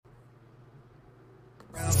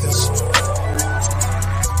I left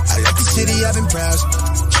the city, I've been browsing,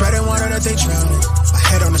 treading water that they drowning. My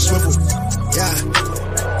head on a swivel, yeah.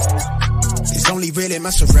 It's only really my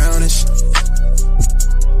surroundings.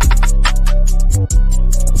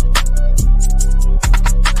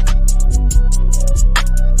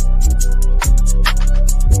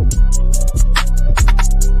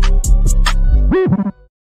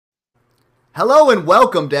 Hello and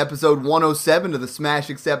welcome to episode 107 of the Smash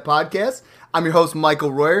Accept podcast. I'm your host,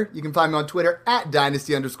 Michael Royer. You can find me on Twitter at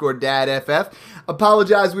Dynasty_DadFF.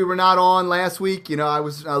 Apologize we were not on last week. I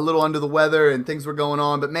was a little under the weather and things were going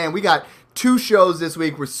on. But man, we got 2 shows this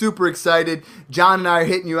week. We're super excited. John and I are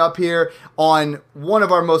hitting you up here on one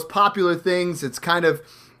of our most popular things. It's kind of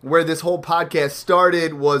where this whole podcast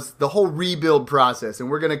started, was the whole rebuild process. And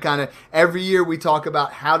we're going to every year we talk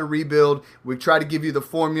about how to rebuild. We try to give you the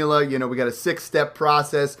formula. We got a 6-step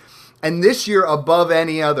process. And this year, above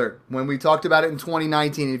any other, when we talked about it in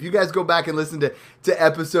 2019, if you guys go back and listen to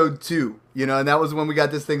episode 2, and that was when we got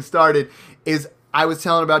this thing started, is I was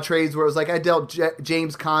telling about trades where it was like I dealt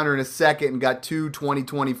James Conner in a second and got 2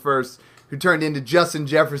 2020 firsts who turned into Justin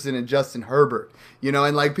Jefferson and Justin Herbert.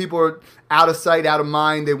 And like people are out of sight, out of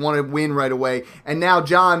mind. They want to win right away. And now,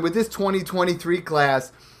 John, with this 2023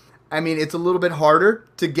 class, I mean, it's a little bit harder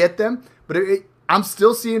to get them, but I'm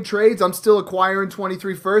still seeing trades. I'm still acquiring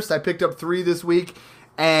 23 firsts. I picked up 3 this week.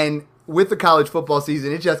 And with the college football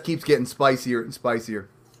season, it just keeps getting spicier and spicier.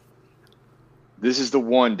 This is the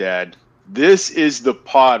one, Dad. This is the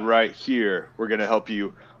pod right here. We're going to help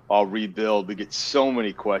you all rebuild. We get so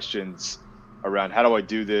many questions around how do I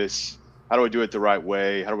do this? How do I do it the right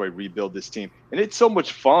way? How do I rebuild this team? And it's so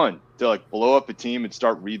much fun to blow up a team and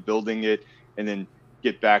start rebuilding it and then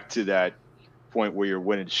get back to that point where you're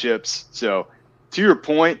winning ships. So to your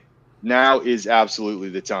point, now is absolutely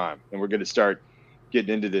the time. And we're going to start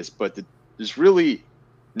getting into this. But there's really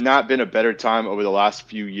not been a better time over the last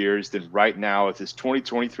few years than right now with this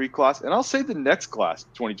 2023 class. And I'll say the next class,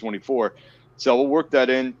 2024. So we'll work that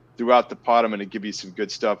in throughout the pod. I'm going to give you some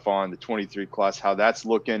good stuff on the 23 class, how that's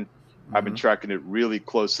looking. I've been tracking it really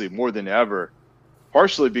closely, more than ever,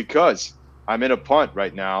 partially because I'm in a punt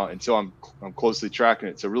right now, and so I'm closely tracking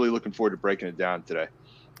it. So really looking forward to breaking it down today.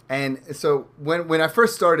 And so when I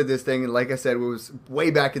first started this thing, and like I said, it was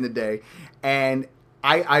way back in the day, and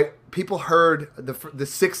people heard the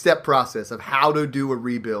 6-step process of how to do a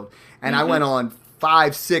rebuild, and I went on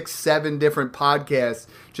 5, 6, 7 different podcasts.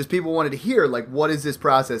 Just people wanted to hear, what is this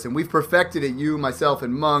process? And we've perfected it, you, myself,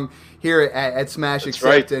 and Mung here at Smash Accept.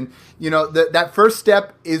 Right. And, that first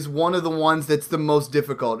step is one of the ones that's the most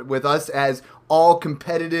difficult with us as all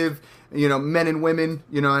competitive, men and women.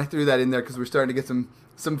 I threw that in there because we're starting to get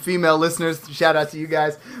some female listeners. Shout out to you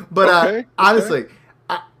guys. But honestly,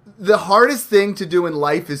 the hardest thing to do in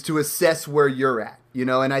life is to assess where you're at,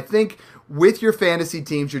 and I think with your fantasy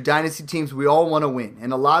teams, your dynasty teams, we all want to win.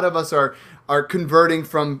 And a lot of us are converting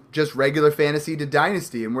from just regular fantasy to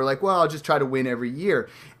dynasty. And we're like, well, I'll just try to win every year.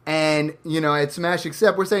 And, at Smash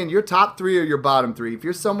Accept, we're saying your top 3 or your bottom 3. If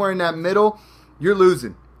you're somewhere in that middle, you're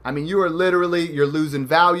losing. I mean, you're losing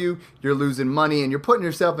value, you're losing money, and you're putting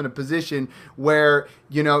yourself in a position where,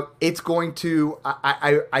 it's going to,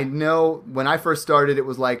 I know when I first started, it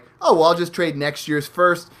was like, oh, well, I'll just trade next year's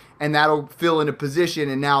first, and that'll fill in a position,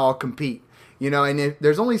 and now I'll compete. And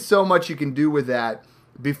there's only so much you can do with that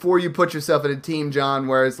before you put yourself in a team, John,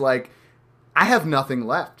 where it's like, I have nothing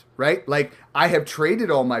left, right? I have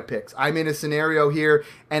traded all my picks. I'm in a scenario here,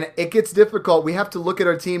 and it gets difficult. We have to look at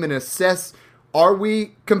our team and assess, are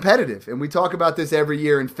we competitive? And we talk about this every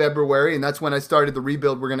year in February, and that's when I started the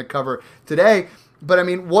rebuild we're going to cover today. But, I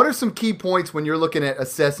mean, what are some key points when you're looking at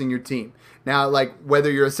assessing your team? Now, whether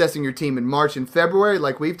you're assessing your team in March and February,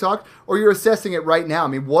 like we've talked, or you're assessing it right now. I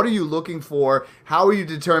mean, what are you looking for? How are you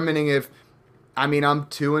determining if, I'm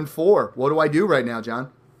 2-4. What do I do right now, John?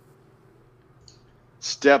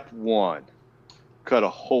 Step 1, cut a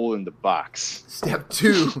hole in the box. Step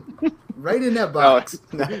 2, right in that box.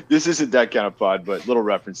 This isn't that kind of pod, but little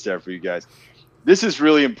reference there for you guys. This is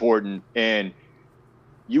really important, and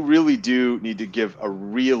you really do need to give a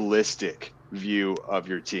realistic view of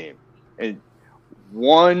your team. And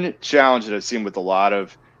one challenge that I've seen with a lot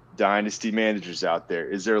of dynasty managers out there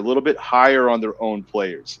is they're a little bit higher on their own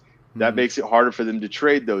players. That makes it harder for them to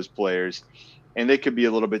trade those players, and they could be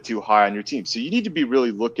a little bit too high on your team. So you need to be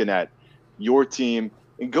really looking at your team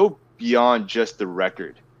and go beyond just the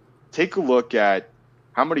record. Take a look at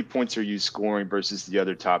how many points are you scoring versus the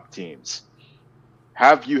other top teams.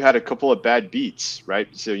 Have you had a couple of bad beats, right?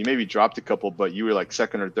 So you maybe dropped a couple, but you were like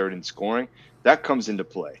second or third in scoring. That comes into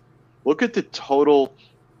play. Look at the total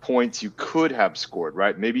points you could have scored,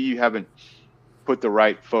 right? Maybe you haven't put the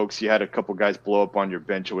right folks. You had a couple guys blow up on your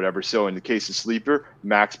bench or whatever. So in the case of sleeper,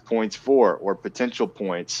 max points for or potential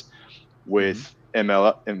points with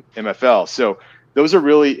MFL. So those are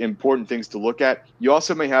really important things to look at. You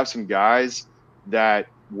also may have some guys that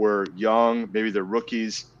were young, maybe they're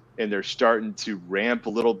rookies, and they're starting to ramp a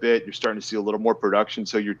little bit. You're starting to see a little more production.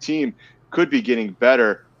 So your team could be getting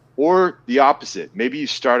better, or the opposite. Maybe you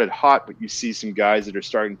started hot, but you see some guys that are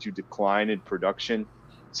starting to decline in production.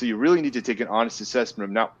 So you really need to take an honest assessment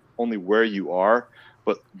of not only where you are,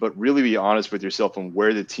 but really be honest with yourself on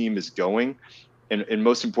where the team is going. And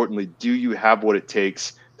most importantly, do you have what it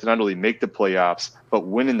takes to not only make the playoffs, but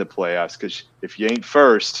win in the playoffs? Because if you ain't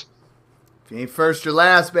first, you're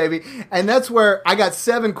last, baby. And that's where I got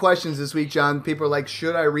 7 questions this week, John. People are like,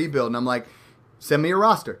 should I rebuild? And I'm like, send me your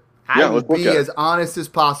roster. I will be as honest as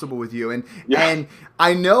possible with you. And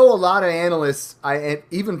I know a lot of analysts,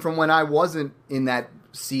 even from when I wasn't in that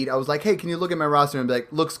seat, I was like, hey, can you look at my roster? And be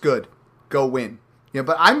like, looks good. Go win.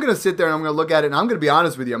 But I'm going to sit there and I'm going to look at it and I'm going to be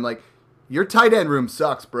honest with you. I'm like, your tight end room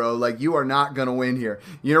sucks, bro. Like, you are not going to win here.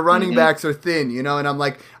 Your running backs are thin, and I'm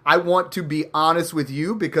like, I want to be honest with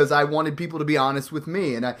you because I wanted people to be honest with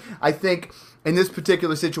me. And I think in this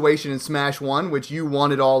particular situation in Smash 1, which you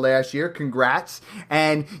won it all last year, congrats.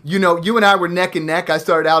 And, you and I were neck and neck. I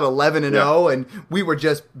started out 11-0, and we were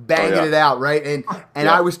just banging it out, right? And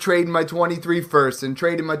I was trading my 23 first and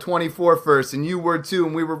trading my 24 first, and you were too,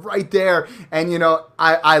 and we were right there. And,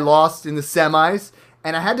 I lost in the semis.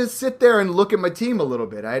 And I had to sit there and look at my team a little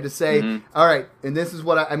bit. I had to say, all right, and this is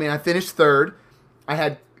what I finished third. I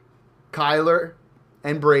had Kyler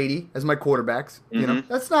and Brady as my quarterbacks.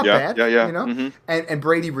 That's not bad. And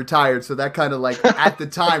Brady retired, so that kind of like at the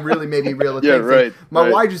time really made me realize my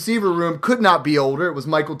wide receiver room could not be older. It was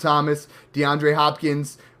Michael Thomas, DeAndre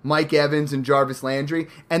Hopkins, Mike Evans, and Jarvis Landry.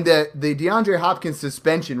 And the DeAndre Hopkins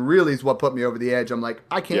suspension really is what put me over the edge. I'm like,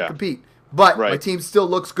 I can't compete. But my team still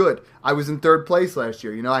looks good. I was in third place last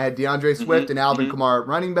year. I had DeAndre Swift and Alvin Kamara at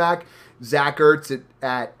running back, Zach Ertz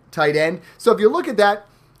at tight end. So if you look at that,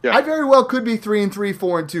 I very well could be 3-3,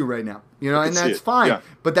 4-2 right now. And that's fine. Yeah.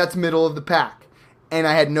 But that's middle of the pack. And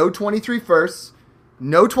I had no 23 firsts,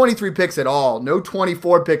 no 23 picks at all, no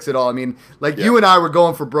 24 picks at all. I mean, you and I were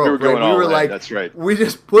going for broke. We were like, that's right. We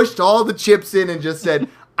just pushed all the chips in and just said,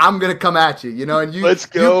 I'm going to come at you, and you let's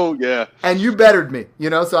go, and you bettered me,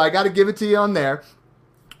 so I got to give it to you on there.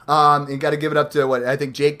 You got to give it up to I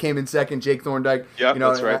think Jake came in second, Jake Thorndike,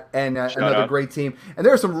 that's right. And another great team. And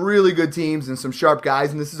there are some really good teams and some sharp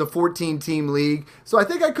guys, and this is a 14-team league. So I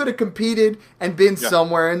think I could have competed and been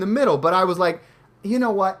somewhere in the middle, but I was like, you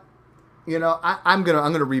know what? I'm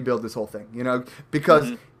going to rebuild this whole thing,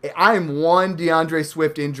 because I am one DeAndre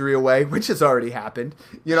Swift injury away, which has already happened.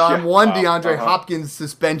 I'm one DeAndre Hopkins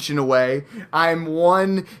suspension away. I'm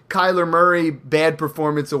one Kyler Murray bad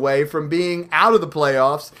performance away from being out of the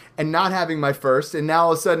playoffs and not having my first. And now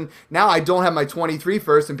all of a sudden, now I don't have my 23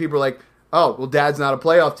 first, and people are like, oh, well, Dad's not a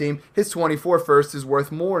playoff team. His 24 first is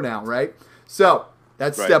worth more now, right? So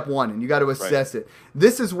that's step one, and you got to assess it.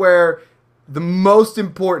 This is where the most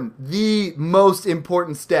important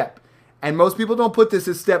step. And most people don't put this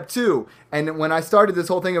as step 2. And when I started this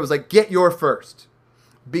whole thing, it was like, get your first.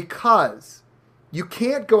 Because you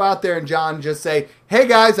can't go out there and, John, just say, hey,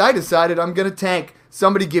 guys, I decided I'm going to tank.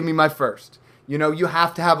 Somebody give me my first. You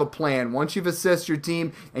have to have a plan. Once you've assessed your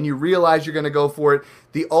team and you realize you're going to go for it,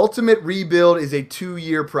 the ultimate rebuild is a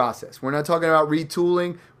 2-year process. We're not talking about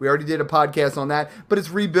retooling. We already did a podcast on that. But it's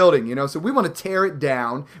rebuilding, So we want to tear it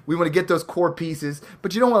down. We want to get those core pieces.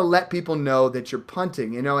 But you don't want to let people know that you're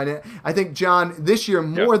punting, And I think, John, this year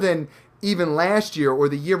more than even last year or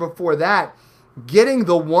the year before that, getting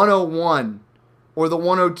the 101 or the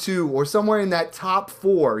 102 or somewhere in that top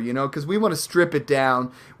 4, because we want to strip it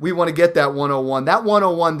down. We want to get that 101. That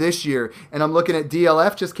 101 this year, and I'm looking at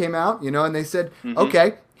DLF just came out, and they said,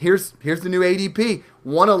 okay, here's the new ADP.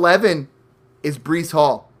 111 is Breece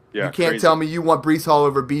Hall. Yeah, you can't tell me you want Breece Hall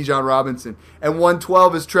over Bijan Robinson. And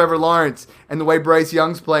 112 is Trevor Lawrence. And the way Bryce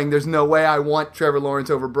Young's playing, there's no way I want Trevor Lawrence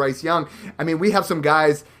over Bryce Young. I mean, we have some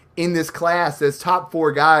guys in this class as top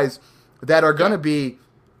 4 guys that are going to be,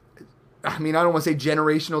 I don't want to say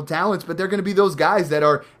generational talents, but they're going to be those guys that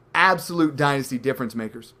are absolute dynasty difference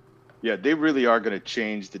makers. Yeah, they really are going to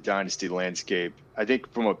change the dynasty landscape. I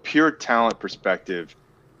think from a pure talent perspective,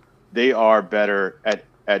 they are better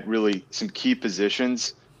at really some key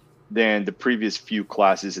positions than the previous few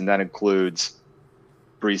classes, and that includes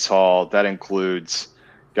Breece Hall. That includes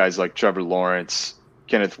guys like Trevor Lawrence,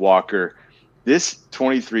 Kenneth Walker. This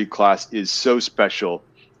 23 class is so special.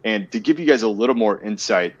 And to give you guys a little more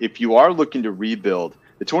insight, if you are looking to rebuild,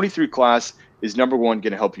 the 23 class is number one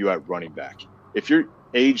going to help you at running back. if you're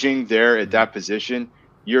aging there at that position,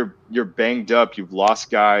 you're banged up. You've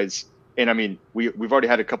lost guys. And I mean, we've already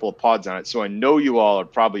had a couple of pods on it. So I know you all are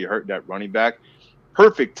probably hurt at running back.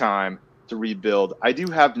 Perfect time to rebuild. I do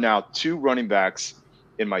have now 2 running backs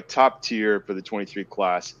in my top tier for the 23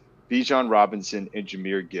 class, Bijan Robinson and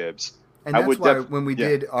Jahmyr Gibbs. And that's why when we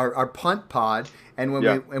did our punt pod, and when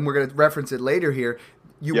and we're going to reference it later here,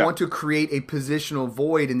 you want to create a positional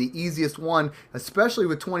void, and the easiest one, especially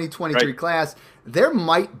with 2023 class, there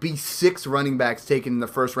might be 6 running backs taken in the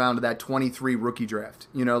first round of that 23 rookie draft.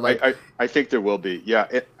 You know, like I think there will be. Yeah,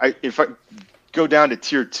 if I go down to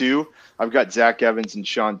tier 2, I've got Zach Evans and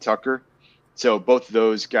Sean Tucker. So both of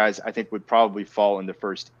those guys, I think, would probably fall in the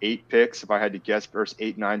first 8 picks if I had to guess. First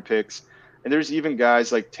 8, 9 picks. And there's even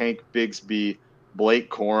guys like Tank Bigsby, Blake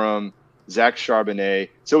Corum, Zach Charbonnet.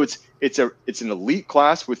 So it's an elite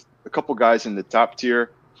class with a couple guys in the top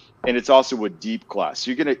tier, and it's also a deep class.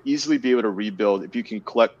 So you're going to easily be able to rebuild if you can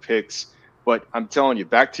collect picks. But I'm telling you,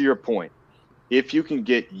 back to your point, if you can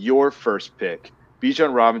get your first pick,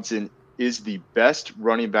 Bijan Robinson is the best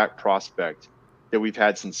running back prospect that we've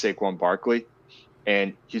had since Saquon Barkley.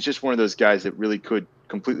 And he's just one of those guys that really could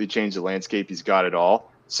completely change the landscape. He's got it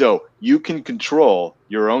all. So you can control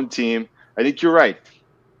your own team. I think you're right.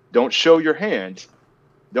 Don't show your hand.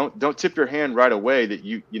 Don't tip your hand right away that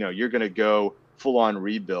you're going to go full on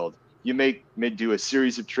rebuild. You may do a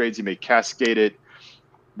series of trades. You may cascade it,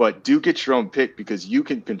 but do get your own pick because you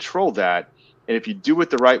can control that. And if you do it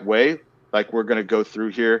the right way, like we're going to go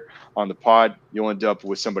through here on the pod, you'll end up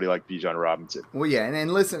with somebody like Bijan Robinson. Well, yeah,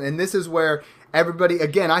 and listen, and this is where everybody,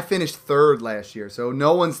 again, I finished 3rd last year, so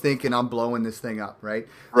no one's thinking I'm blowing this thing up, right?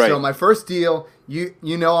 So my first deal, you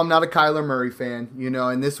know I'm not a Kyler Murray fan,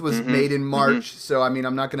 and this was made in March, so I mean,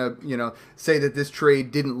 I'm not going to, say that this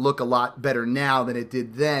trade didn't look a lot better now than it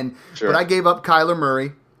did then, but I gave up Kyler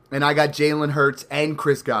Murray, and I got Jalen Hurts and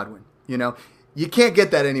Chris Godwin, You can't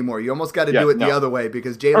get that anymore. You almost got to do it the other way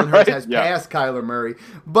because Jalen Hurts has passed Kyler Murray.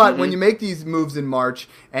 But when you make these moves in March,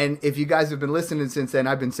 and if you guys have been listening since then,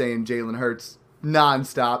 I've been saying Jalen Hurts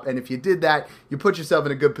nonstop. And if you did that, you put yourself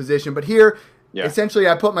in a good position. But here, essentially,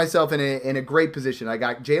 I put myself in a great position. I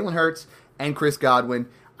got Jalen Hurts and Chris Godwin.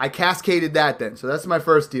 I cascaded that then. So that's my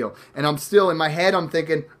first deal. And I'm still, in my head, I'm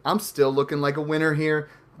thinking, I'm still looking like a winner here.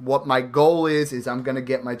 What my goal is I'm going to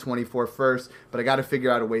get my 24 first, but I got to figure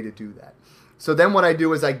out a way to do that. So then what I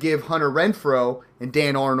do is I give Hunter Renfrow and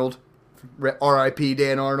Dan Arnold, R.I.P.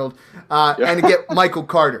 Dan Arnold, and get Michael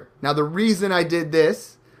Carter. Now, the reason I did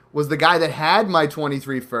this was the guy that had my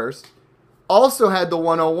 23 first also had the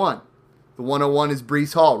 101. The 101 is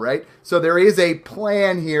Breece Hall, right? So there is a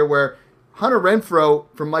plan here where Hunter Renfrow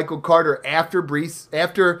for Michael Carter after Breece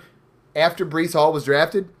Hall was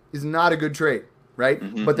drafted is not a good trade, right?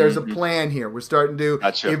 But there's a plan here. We're starting to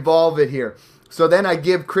evolve it here. So then I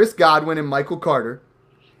give Chris Godwin and Michael Carter,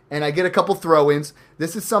 and I get a couple throw-ins.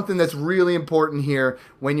 This is something that's really important here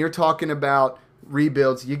when you're talking about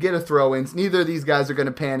rebuilds. You get a throw-ins. Neither of these guys are going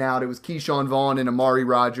to pan out. It was Keyshawn Vaughn and Amari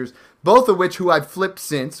Rodgers, both of which who I've flipped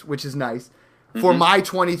since, which is nice, for my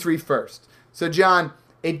 23 first. So, John,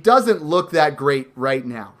 it doesn't look that great right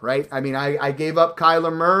now, right? I mean, I gave up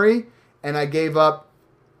Kyler Murray, and I gave up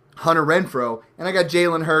Hunter Renfrow, and I got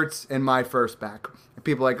Jalen Hurts and my first back. And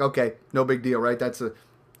people are like, okay, no big deal, right? It's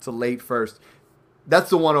a late first. That's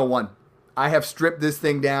the 101. I have stripped this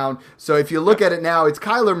thing down. So if you look at it now, it's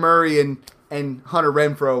Kyler Murray and Hunter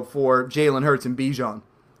Renfrow for Jalen Hurts and Bijan.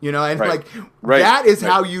 That is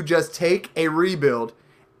how you just take a rebuild,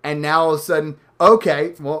 and now all of a sudden,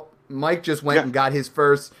 okay, well, Mike just went and got his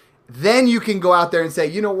first. Then you can go out there and say,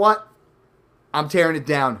 you know what? I'm tearing it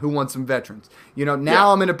down. Who wants some veterans?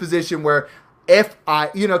 Now I'm in a position where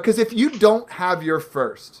because if you don't have your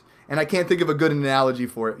first, and I can't think of a good analogy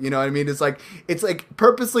for it, you know what I mean? It's like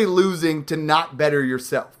purposely losing to not better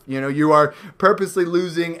yourself. You are purposely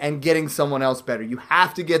losing and getting someone else better. You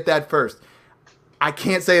have to get that first. I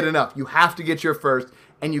can't say it enough. You have to get your first,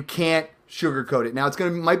 and you can't sugarcoat it. Now,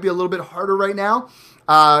 might be a little bit harder right now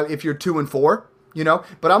if you're 2-4.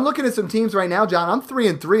 But I'm looking at some teams right now, John. I'm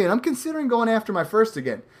 3-3, and I'm considering going after my first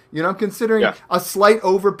again. I'm considering a slight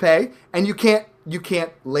overpay, and you can't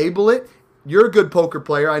label it. You're a good poker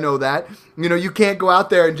player, I know that. You can't go out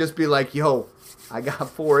there and just be like, yo, I got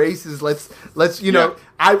 4 aces. Let's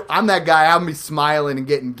I'm that guy. I'll be smiling and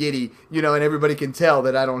getting giddy, and everybody can tell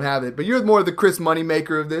that I don't have it. But you're more the Chris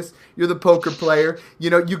Moneymaker of this. You're the poker player.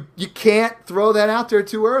 You can't throw that out there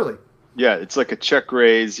too early. Yeah, it's like a check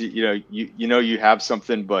raise. You have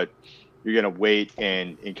something, but you're going to wait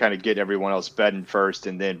and kind of get everyone else betting first,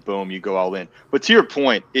 and then, boom, you go all in. But to your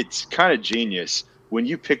point, it's kind of genius. When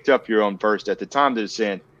you picked up your own first, at the time they're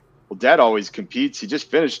saying, Well, Dad always competes. He just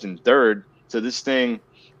finished in third. So this thing,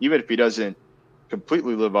 even if he doesn't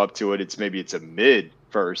completely live up to it, it's a mid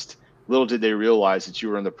first. Little did they realize that you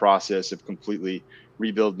were in the process of completely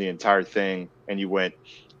rebuilding the entire thing, and you went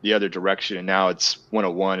the other direction, and now it's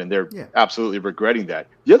 101, and they're absolutely regretting that.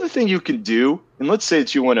 The other thing you can do, and let's say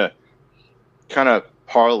that you want to kind of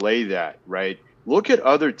parlay that, right? Look at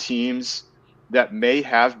other teams that may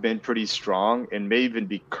have been pretty strong and may even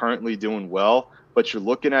be currently doing well, but you're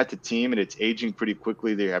looking at the team and it's aging pretty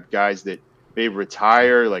quickly. They have guys that may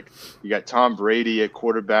retire, like you got Tom Brady at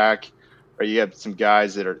quarterback, or you have some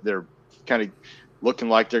guys that are kind of looking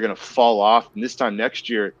like they're going to fall off. And this time next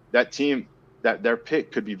year, that team, that their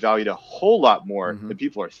pick could be valued a whole lot more than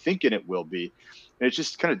people are thinking it will be. And it's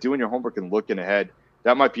just kind of doing your homework and looking ahead.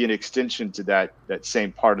 That might be an extension to that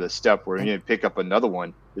same part of the step where you pick up another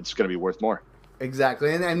one that's going to be worth more.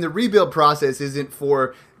 Exactly. And the rebuild process isn't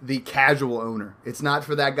for the casual owner. It's not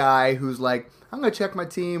for that guy who's like, I'm going to check my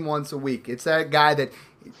team once a week. It's that guy that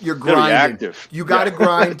you're grinding. Active. You got to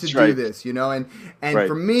grind to do this, you know? And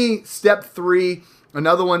for me, step 3,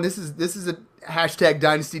 another one, this is a hashtag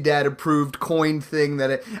Dynasty Dad approved coin thing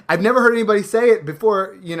that I've never heard anybody say it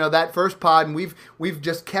before, that first pod, and we've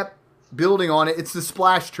just kept building on it. It's the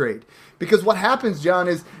splash trade. Because what happens, John,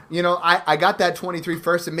 is, I got that 23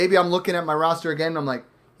 first, and maybe I'm looking at my roster again, and I'm like,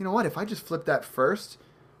 you know what, if I just flip that first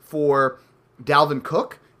for Dalvin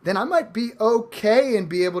Cook, then I might be okay and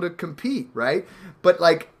be able to compete, right? But,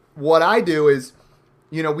 what I do is,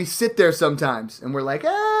 we sit there sometimes, and we're like,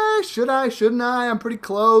 should I, shouldn't I? I'm pretty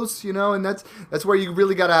close, and that's where you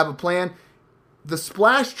really got to have a plan. The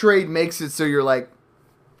splash trade makes it so you're like,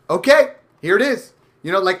 okay, here it is.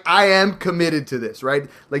 I am committed to this, right?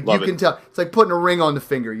 Love you can tell. It's like putting a ring on the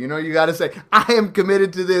finger. You got to say, I am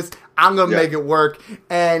committed to this. I'm going to make it work.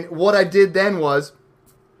 And what I did then was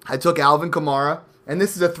I took Alvin Kamara, and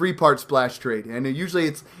this is a 3-part splash trade. And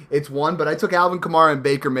usually it's one, but I took Alvin Kamara and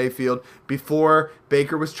Baker Mayfield before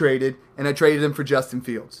Baker was traded, and I traded him for Justin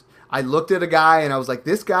Fields. I looked at a guy, and I was like,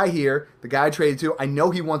 this guy here, the guy I traded to, I know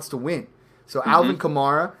he wants to win. So Alvin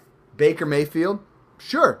Kamara, Baker Mayfield,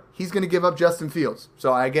 sure, he's going to give up Justin Fields.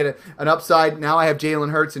 So I get an upside. Now I have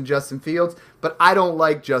Jalen Hurts and Justin Fields, but I don't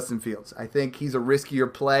like Justin Fields. I think he's a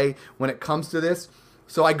riskier play when it comes to this.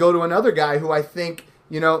 So I go to another guy who I think,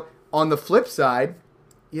 on the flip side,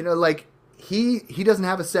 he doesn't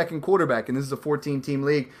have a second quarterback, and this is a 14-team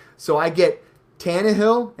league. So I get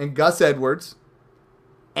Tannehill and Gus Edwards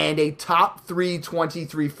and a top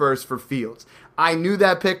 23 first for Fields. I knew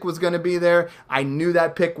that pick was going to be there. I knew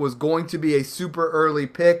that pick was going to be a super early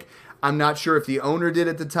pick. I'm not sure if the owner did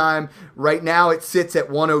at the time. Right now it sits at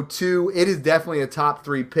 102. It is definitely a top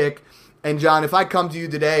 3 pick. And John, if I come to you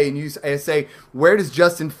today and I say, where does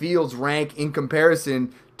Justin Fields rank in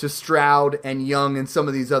comparison to Stroud and Young and some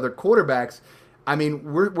of these other quarterbacks? I mean,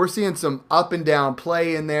 we're seeing some up and down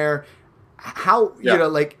play in there.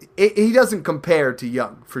 He doesn't compare to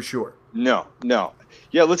Young for sure. No.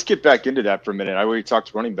 Yeah, let's get back into that for a minute. I already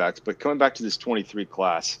talked running backs, but coming back to this 23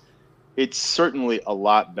 class, it's certainly a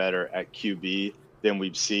lot better at QB than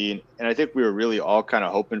we've seen. And I think we were really all kind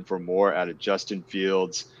of hoping for more out of Justin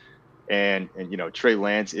Fields. And Trey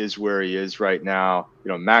Lance is where he is right now.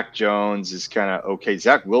 Mac Jones is kind of okay.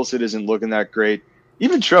 Zach Wilson isn't looking that great.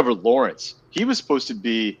 Even Trevor Lawrence, he was supposed to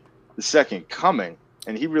be the second coming,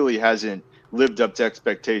 and he really hasn't lived up to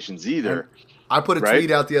expectations either. I put a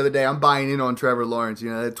tweet out the other day. I'm buying in on Trevor Lawrence.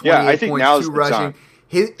 28 I think points, now's 2 the rushing. time.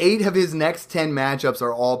 8 of his next 10 matchups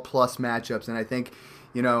are all plus matchups, and I think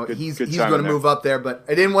he's going to move up there. But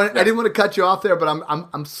I didn't want to cut you off there. But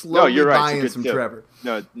I'm slowly buying some tip. Trevor.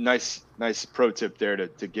 No, nice pro tip there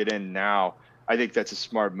to get in now. I think that's a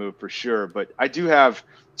smart move for sure. But I do have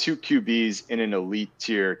 2 QBs in an elite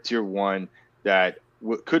tier 1, that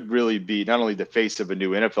could really be not only the face of a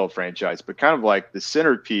new NFL franchise, but kind of like the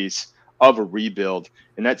centerpiece of a rebuild,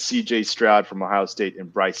 and that's C.J. Stroud from Ohio State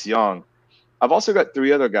and Bryce Young. I've also got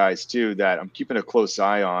 3 other guys, too, that I'm keeping a close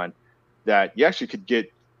eye on that you actually could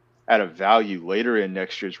get at a value later in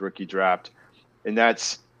next year's rookie draft, and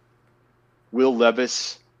that's Will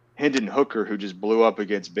Levis, Hendon Hooker, who just blew up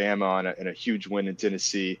against Bama in a huge win in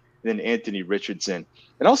Tennessee, and then Anthony Richardson.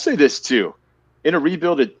 And I'll say this, too. In a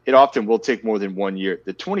rebuild, it often will take more than 1 year.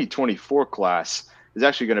 The 2024 class is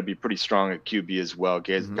actually going to be pretty strong at QB as well.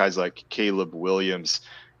 Guys like Caleb Williams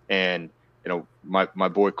and my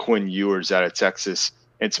boy Quinn Ewers out of Texas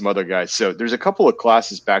and some other guys. So there's a couple of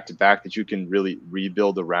classes back to back that you can really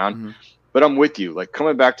rebuild around. But I'm with you.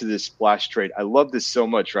 Coming back to this splash trade, I love this so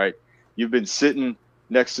much. Right? You've been sitting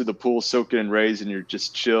next to the pool soaking in rays, and you're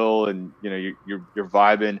just chill and you're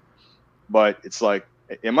vibing. But it's like,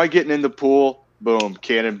 am I getting in the pool? boom,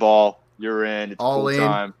 cannonball, you're in. It's all full in.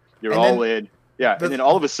 time. You're And all then in. Yeah, and then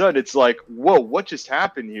all of a sudden it's like, whoa, what just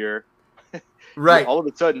happened here? Right. All of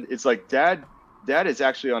a sudden it's like dad is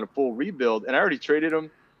actually on a full rebuild, and I already traded him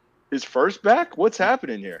his first back. What's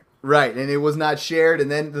happening here? Right, and it was not shared. And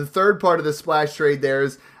then the third part of the splash trade there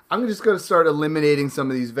is I'm just going to start eliminating some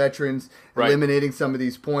of these veterans, eliminating some of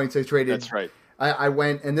these points. I traded. That's right. I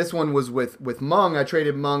went, and this one was with Mung. I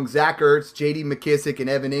traded Mung, Zach Ertz, J.D. McKissick, and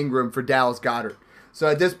Evan Ingram for Dallas Goedert. So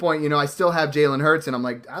at this point, I still have Jalen Hurts, and I'm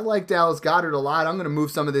like, I like Dallas Goedert a lot. I'm going to move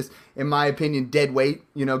some of this, in my opinion, dead weight.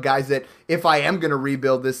 Guys that if I am going to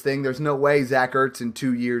rebuild this thing, there's no way Zach Ertz in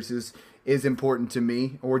 2 years is important to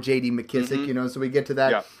me, or J.D. McKissick. So we get to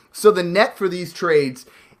that. Yeah. So the net for these trades,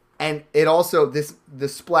 and it also, the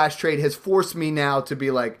splash trade has forced me now to be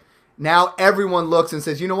like, now everyone looks and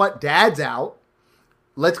says, you know what, Dad's out.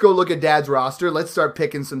 Let's go look at Dad's roster. Let's start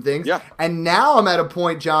picking some things. Yeah. And now I'm at a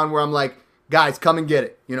point, John, where I'm like, guys, come and get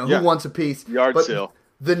it. Who wants a piece? Yard sale.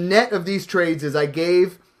 The net of these trades is I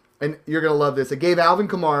gave, and you're going to love this, I gave Alvin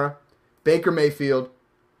Kamara, Baker Mayfield,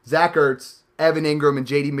 Zach Ertz, Evan Ingram, and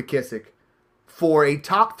J.D. McKissick for a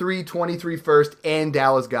top 3 23 first and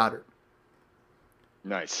Dallas Goedert.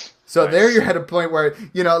 Nice. So there you're at a point where,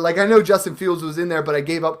 I know Justin Fields was in there, but I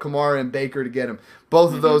gave up Kamara and Baker to get him.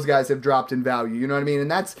 Both of those guys have dropped in value. You know what I mean? And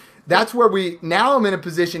that's where now I'm in a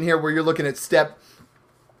position here where you're looking at step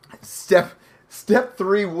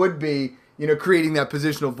 3 would be, creating that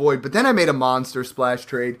positional void. But then I made a monster splash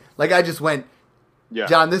trade. Like I just went,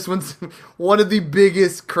 John, this one's one of the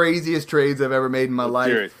biggest, craziest trades I've ever made in my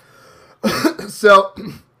life. So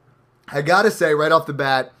I got to say right off the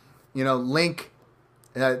bat, Link,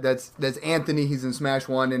 that's Anthony. He's in Smash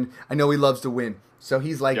 1, and I know he loves to win. So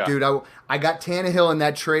he's like, dude, I got Tannehill in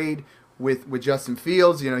that trade with Justin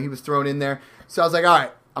Fields. He was thrown in there. So I was like, all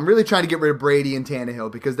right, I'm really trying to get rid of Brady and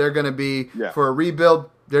Tannehill because they're going to be, for a rebuild,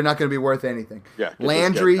 they're not going to be worth anything. Yeah,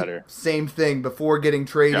 Landry, same thing. Before getting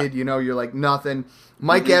traded, you're like nothing.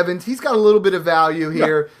 Mike Evans, he's got a little bit of value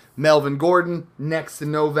here. Yeah. Melvin Gordon, next to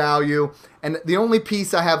no value. And the only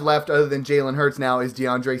piece I have left other than Jalen Hurts now is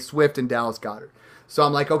DeAndre Swift and Dallas Goedert. So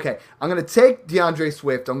I'm like, okay, I'm going to take DeAndre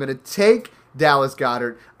Swift. I'm going to take Dallas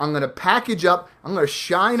Goedert. I'm going to package up. I'm going to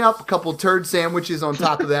shine up a couple turd sandwiches on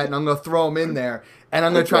top of that, and I'm going to throw them in there. And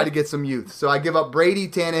I'm going to try to get some youth. So I give up Brady,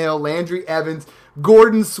 Tannehill, Landry, Evans,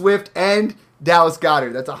 Gordon, Swift, and Dallas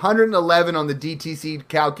Goedert. That's 111 on the DTC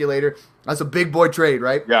calculator. That's a big boy trade,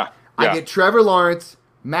 right? Yeah. I get Trevor Lawrence,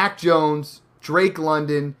 Mac Jones, Drake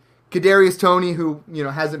London, Kadarius Toney, who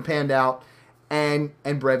hasn't panned out, and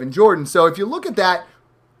Brevin Jordan. So if you look at that,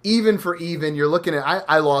 even for even, you're looking at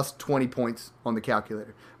I lost 20 points on the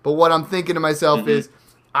calculator. But what I'm thinking to myself is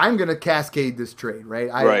I'm going to cascade this trade, right?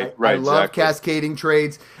 I love cascading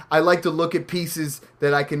trades. I like to look at pieces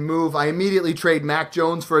that I can move. I immediately trade Mac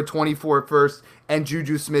Jones for a 24 first and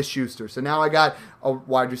Juju Smith-Schuster. So now I got a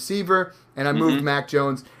wide receiver, and I moved Mac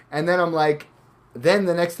Jones. And then I'm like, then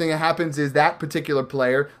the next thing that happens is that particular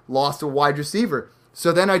player lost a wide receiver.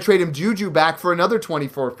 So then I trade him Juju back for another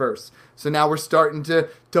 24 first. So now we're starting to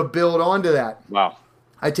build onto that. Wow.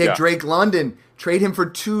 I take Drake London, trade him for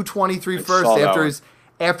 223 first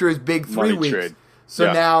after his big 3 weeks. Trade.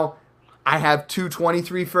 So now I have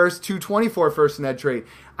 223 first, 224 first in that trade.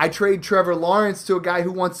 I trade Trevor Lawrence to a guy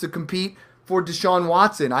who wants to compete for Deshaun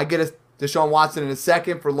Watson. I get a Deshaun Watson in a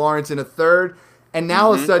second, for Lawrence in a third. And now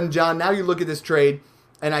all of a sudden, John, now you look at this trade,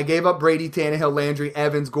 and I gave up Brady, Tannehill, Landry,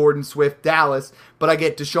 Evans, Gordon, Swift, Dallas, but I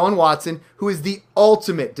get Deshaun Watson, who is the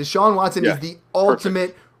ultimate. Deshaun Watson is the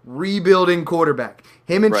ultimate rebuilding quarterback.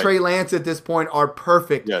 Him and Trey Lance at this point are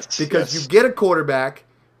perfect because you get a quarterback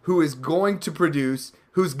who is going to produce,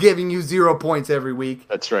 who's giving you 0 points every week.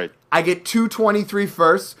 That's right. I get 223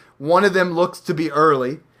 firsts. One of them looks to be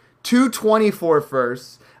early. 224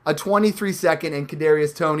 firsts, a 23 second, and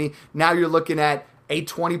Kadarius Toney. Now you're looking at a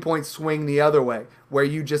 20-point swing the other way, where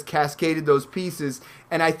you just cascaded those pieces.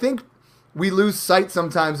 And I think we lose sight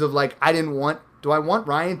sometimes of like, do I want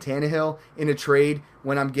Ryan Tannehill in a trade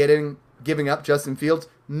when I'm giving up Justin Fields?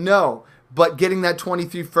 No, but getting that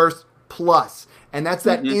 23 first plus. And that's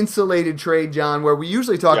that insulated trade, John, where we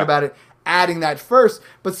usually talk about it, adding that first.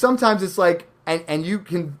 But sometimes it's like, and you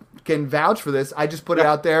can vouch for this. I just put it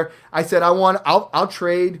out there. I said I'll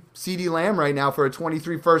trade CeeDee Lamb right now for a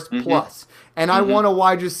 23 first plus. And I want a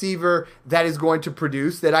wide receiver that is going to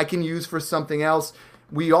produce, that I can use for something else.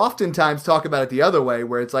 We oftentimes talk about it the other way,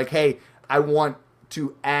 where it's like, hey, I want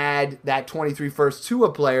to add that 23 first to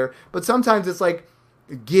a player. But sometimes it's like,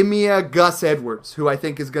 give me a Gus Edwards, who I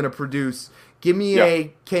think is going to produce. Give me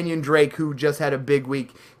a Kenyon Drake, who just had a big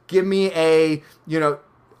week. Give me a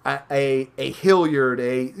a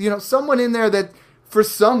Hilliard, someone in there that for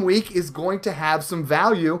some week is going to have some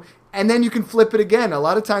value, and then you can flip it again. A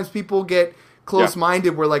lot of times people get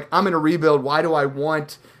close-minded. We're like, I'm in a rebuild.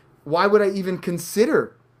 Why would I even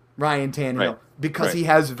consider Ryan Tannehill? Right. Because he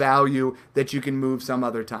has value that you can move some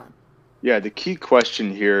other time. Yeah, the key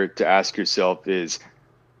question here to ask yourself is,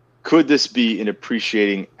 could this be an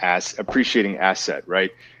appreciating asset,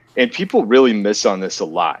 right? And people really miss on this a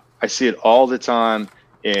lot. I see it all the time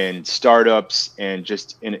in startups and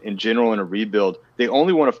just in general in a rebuild. They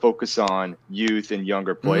only want to focus on youth and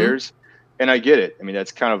younger players. Mm-hmm. And I get it. I mean,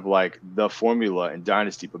 that's kind of like the formula in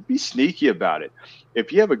Dynasty, but be sneaky about it.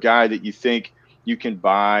 If you have a guy that you think you can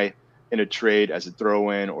buy in a trade as a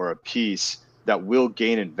throw-in or a piece that will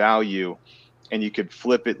gain in value, and you could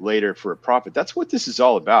flip it later for a profit. That's what this is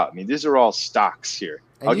all about. I mean, these are all stocks here.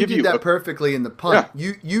 And you did that perfectly in the punt.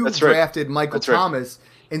 Yeah, you drafted Michael Thomas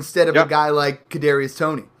instead of a guy like Kadarius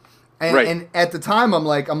Toney. And at the time, I'm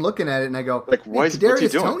looking at it and I go, like, what's he doing?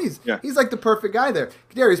 He's like the perfect guy there.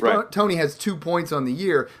 Kadarius Toney has 2 points on the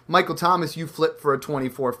year. Michael Thomas, you flipped for a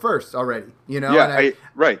 24 first already. Just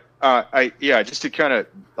to kind of,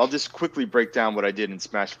 I'll just quickly break down what I did in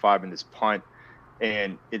Smash 5 in this punt.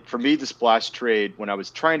 And for me, the splash trade, when I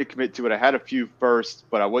was trying to commit to it, I had a few firsts,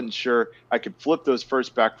 but I wasn't sure I could flip those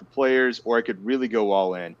firsts back for players or I could really go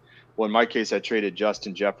all in. Well, in my case, I traded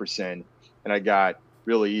Justin Jefferson, and I got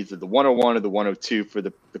really either the 101 or the 102 for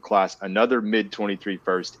the class, another mid-23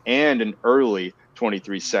 first, and an early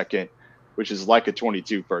 23 second, which is like a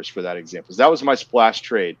 22 first for that example. So that was my splash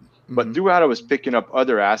trade. Mm-hmm. But throughout, I was picking up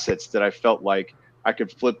other assets that I felt like I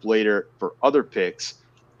could flip later for other picks.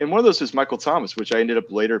 And one of those was Michael Thomas, which I ended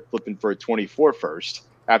up later flipping for a 24 first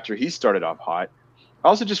after he started off hot. I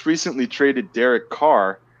also just recently traded Derek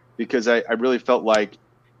Carr because I really felt like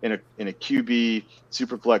in a QB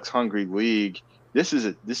Superflex hungry league, this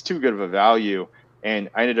is too good of a value. And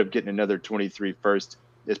I ended up getting another 23 first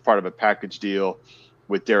as part of a package deal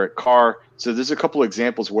with Derek Carr. So there's a couple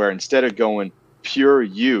examples where instead of going pure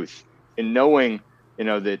youth and knowing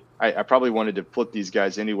that I probably wanted to flip these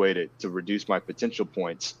guys anyway to reduce my potential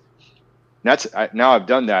points. Now I've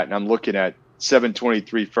done that, and I'm looking at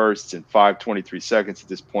 723 firsts and 523 seconds at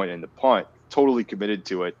this point in the punt. Totally committed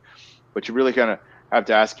to it. But you really kind of have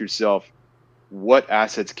to ask yourself, what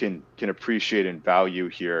assets can appreciate in value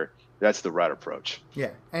here? That's the right approach. Yeah,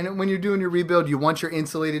 and when you're doing your rebuild, you want your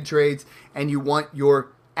insulated trades, and you want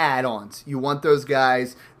your add-ons. You want those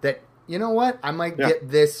guys that, you know what, I might get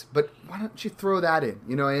this, but why don't you throw that in,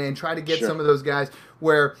 and try to get some of those guys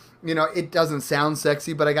where, it doesn't sound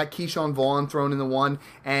sexy, but I got Keyshawn Vaughn thrown in the one,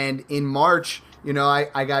 and in March, I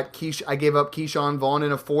gave up Keyshawn Vaughn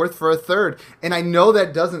in a fourth for a third, and I know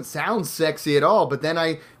that doesn't sound sexy at all, but then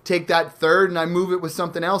I take that third and I move it with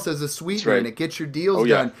something else as a sweetener, and it gets your deals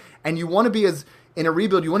done, and you want to be in a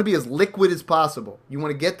rebuild, you want to be as liquid as possible. You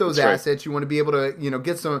want to get those assets. You want to be able to,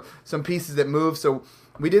 get some pieces that move. So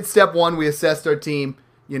we did step one. We assessed our team,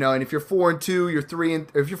 and if you're 4-2, you're 3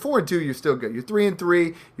 if you're 4-2, you're still good. You're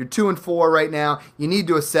 3-3, you're 2-4 right now. You need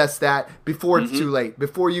to assess that before it's too late.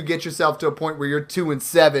 Before you get yourself to a point where you're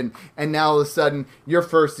 2-7, and now all of a sudden your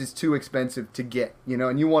first is too expensive to get,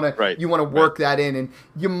 and you want to work that in, and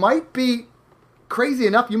you might be crazy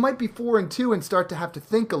enough. You might be 4-2 and start to have to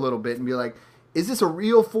think a little bit and be like, is this a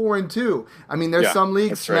real 4-2? I mean, there's some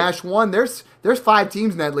leagues, Smash 1. There's 5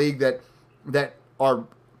 teams in that league that are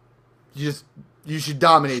just, you should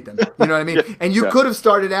dominate them. You know what I mean? And you could have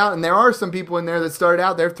started out, and there are some people in there that started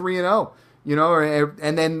out, they're 3-0,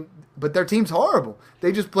 and then, but their team's horrible.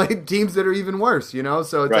 They just played teams that are even worse,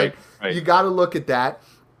 So it's you got to look at that.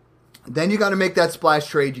 Then you got to make that splash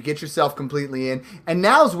trade. You get yourself completely in. And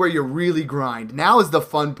now's where you really grind. Now is the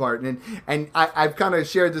fun part. And I've kind of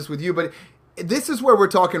shared this with you, but this is where we're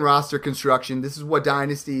talking roster construction. This is what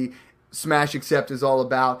Dynasty Smash Accept is all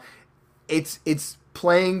about. It's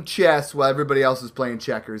playing chess while everybody else is playing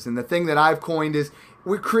checkers. And the thing that I've coined is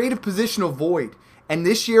we create a positional void. And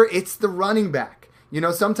this year, it's the running back.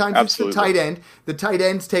 Sometimes it's the tight end. The tight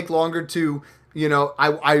ends take longer to,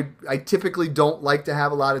 I typically don't like to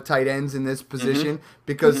have a lot of tight ends in this position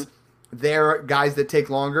because they're guys that take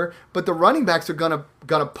longer. But the running backs are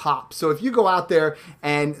gonna pop. So if you go out there,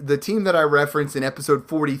 and the team that I referenced in episode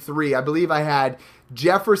 43, I believe I had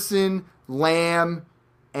Jefferson, Lamb,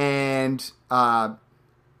 and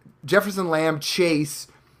Chase,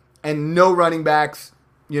 and no running backs,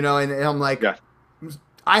 and I'm like,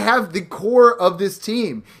 I have the core of this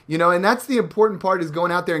team, and that's the important part, is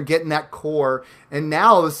going out there and getting that core. And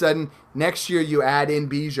now all of a sudden, next year you add in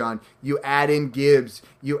Bijan, you add in Gibbs,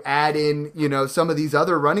 you add in, some of these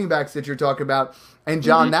other running backs that you're talking about. And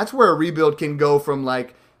John, that's where a rebuild can go from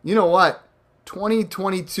like you know what?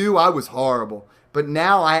 2022, I was horrible. But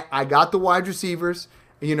now I got the wide receivers.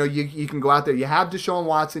 You know, you can go out there. You have Deshaun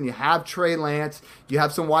Watson. You have Trey Lance. You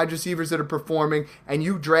have some wide receivers that are performing. And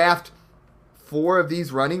you draft 4 of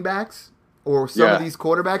these running backs or some of these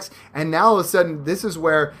quarterbacks. And now all of a sudden, this is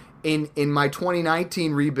where in my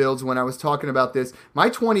 2019 rebuilds, when I was talking about this, my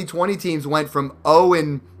 2020 teams went from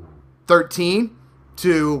 0-13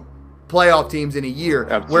 to playoff teams in a year.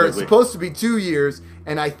 Absolutely. Where it's supposed to be 2 years.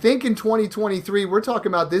 And I think in 2023, we're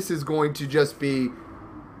talking about this is going to just be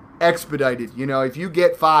expedited. You know, if you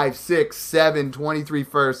get 5, 6, 7, 23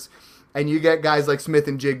 firsts, and you get guys like Smith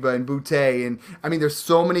and Jigba and Boutte, and I mean, there's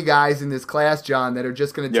so many guys in this class, John, that are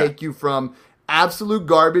just going to take you from absolute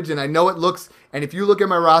garbage. And I know it looks, and if you look at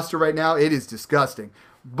my roster right now, it is disgusting.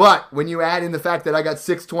 But when you add in the fact that I got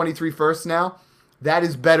 6 23 firsts now, that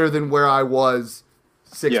is better than where I was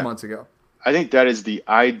 6 months ago. I think that is the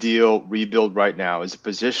ideal rebuild right now, is a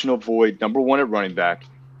positional void, number 1 at running back,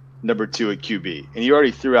 number 2 at QB. And you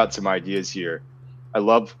already threw out some ideas here. I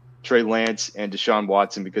love Trey Lance and Deshaun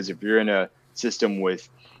Watson, because if you're in a system with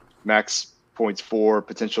max points 4,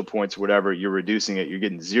 potential points, whatever, you're reducing it. You're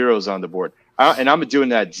getting zeros on the board. And I'm doing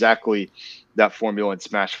that exactly, that formula in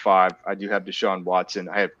Smash 5. I do have Deshaun Watson.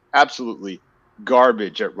 I have absolutely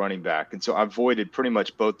garbage at running back. And so I've voided pretty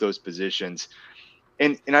much both those positions.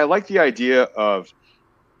 And I like the idea of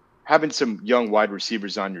having some young wide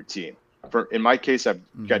receivers on your team. In my case, I've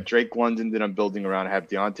got Drake London that I'm building around. I have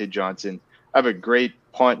Deontay Johnson. I have a great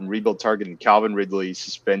punt and rebuild target in Calvin Ridley,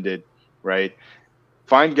 suspended, right?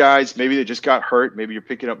 Find guys, maybe they just got hurt. Maybe you're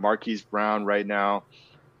picking up Marquise Brown right now.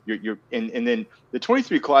 And then the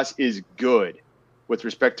 23 class is good with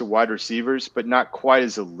respect to wide receivers, but not quite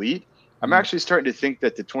as elite. I'm actually starting to think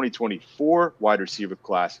that the 2024 wide receiver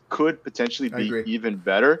class could potentially be even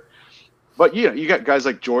better. But, you got guys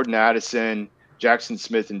like Jordan Addison, Jackson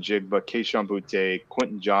Smith and Jigba, Kayshon Boutte,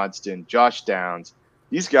 Quentin Johnston, Josh Downs.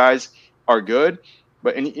 These guys are good,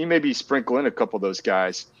 and you maybe sprinkle in a couple of those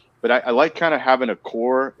guys. But I like kind of having a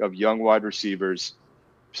core of young wide receivers,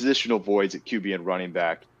 positional voids at QB and running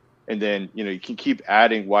back. And then, you can keep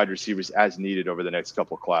adding wide receivers as needed over the next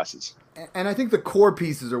couple of classes. And I think the core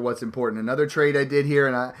pieces are what's important. Another trade I did here,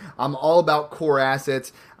 and I'm all about core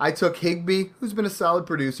assets. I took Higbee, who's been a solid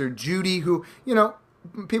producer, Judy, who,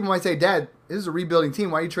 people might say, Dad, this is a rebuilding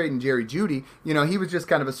team. Why are you trading Jerry Judy? He was just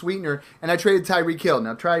kind of a sweetener. And I traded Tyreek Hill.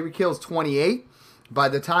 Now, Tyreek Hill's 28. By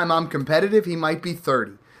the time I'm competitive, he might be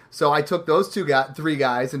 30. So I took those 3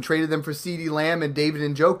 guys and traded them for CeeDee Lamb and David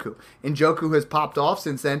Njoku. Njoku has popped off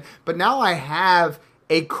since then. But now I have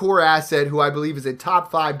a core asset who I believe is a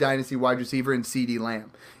top 5 dynasty wide receiver in CeeDee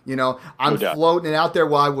Lamb. I'm floating it out there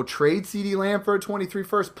while I will trade CeeDee Lamb for a 23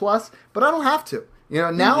 first plus, but I don't have to.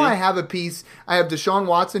 Now I have a piece. I have Deshaun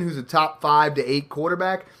Watson, who's a top 5 to 8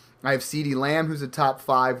 quarterback. I have CeeDee Lamb, who's a top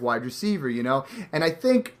 5 wide receiver, And I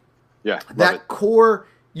think that core,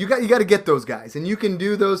 you got to get those guys, and you can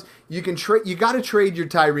do those. You can trade. You got to trade your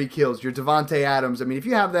Tyreek Hills, your Devontae Adams. I mean, if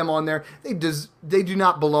you have them on there, they do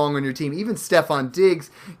not belong on your team. Even Stephon Diggs.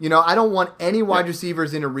 I don't want any wide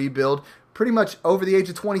receivers in a rebuild pretty much over the age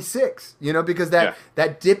of 26. Because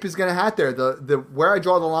that dip is going to have there. The where I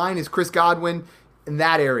draw the line is Chris Godwin. In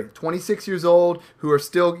that area, 26 years old, who are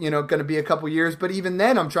still, going to be a couple years. But even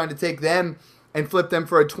then, I'm trying to take them and flip them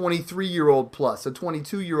for a 23-year-old plus, a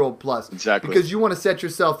 22-year-old plus. Exactly. Because you want to set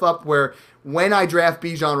yourself up where when I draft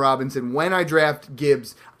Bijan Robinson, when I draft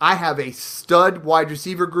Gibbs, I have a stud wide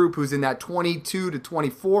receiver group who's in that 22 to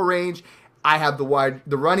 24 range. I have the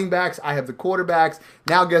running backs. I have the quarterbacks.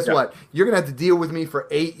 Now, guess what? You're going to have to deal with me for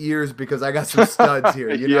 8 years because I got some studs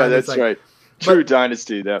here. That's right. True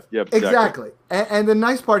dynasty. Exactly. And the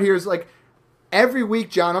nice part here is, every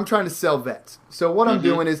week, John, I'm trying to sell vets. So what I'm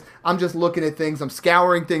doing is I'm just looking at things. I'm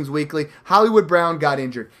scouring things weekly. Hollywood Brown got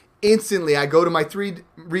injured. Instantly, I go to my 3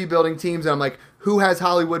 rebuilding teams, and I'm like, who has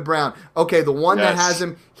Hollywood Brown? Okay, the one that has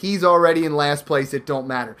him, he's already in last place. It don't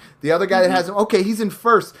matter. The other guy that has him, okay, he's in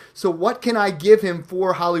first. So what can I give him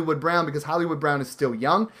for Hollywood Brown? Because Hollywood Brown is still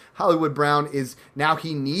young. Hollywood Brown is, now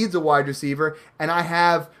he needs a wide receiver. And I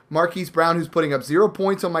have Marquise Brown, who's putting up 0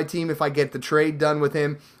 points on my team if I get the trade done with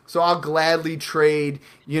him. So I'll gladly trade,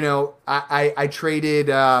 I traded,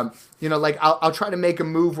 I'll try to make a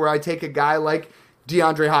move where I take a guy like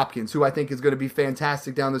DeAndre Hopkins, who I think is going to be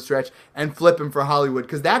fantastic down the stretch, and flip him for Hollywood.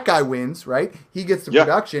 Because that guy wins, right? He gets the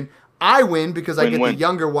production. I win because I get the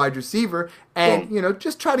younger wide receiver. And,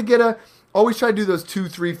 just try to always try to do those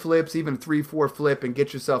 2-3 flips, even 3-4 flip, and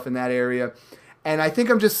get yourself in that area. And I think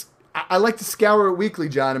I like to scour it weekly,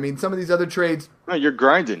 John. I mean, some of these other trades. No, you're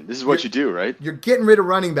grinding. This is what you do, right? You're getting rid of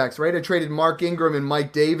running backs, right? I traded Mark Ingram and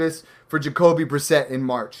Mike Davis for Jacoby Brissett in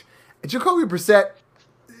March. And Jacoby Brissett,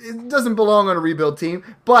 it doesn't belong on a rebuild team,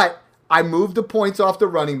 but I moved the points off the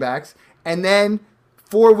running backs. And then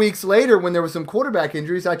 4 weeks later, when there were some quarterback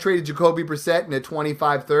injuries, I traded Jacoby Brissett in a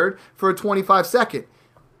 25 third for a 25 second.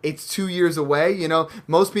 It's 2 years away. You know,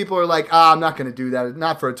 most people are like, I'm not going to do that.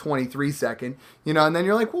 Not for a 23 second. You know, and then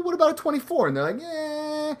you're like, well, what about a 24? And they're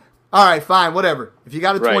like, all right, fine, whatever. If you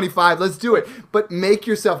got a 25, let's do it. But make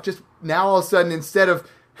yourself just now all of a sudden, instead of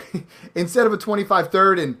a 25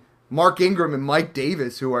 third and Mark Ingram and Mike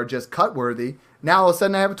Davis, who are just cut worthy, now all of a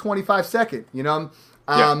sudden I have a 25 second. You know,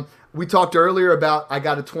 we talked earlier about I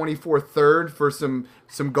got a 24 third for some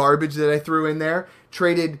garbage that I threw in there.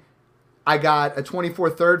 I got a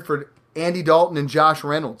 24 third for Andy Dalton and Josh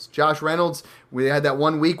Reynolds. Josh Reynolds, we had that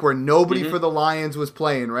 1 week where nobody for the Lions was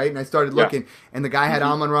playing, right? And I started looking, and the guy had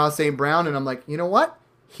Amon-Ra St. Brown, and I'm like, you know what?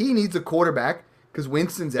 He needs a quarterback because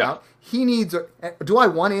Winston's out. He needs do I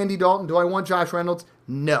want Andy Dalton? Do I want Josh Reynolds?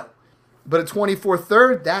 No. But a 24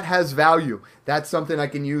 third, that has value. That's something I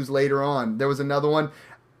can use later on. There was another one.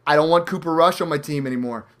 I don't want Cooper Rush on my team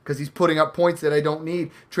anymore because he's putting up points that I don't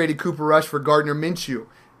need. Traded Cooper Rush for Gardner Minshew.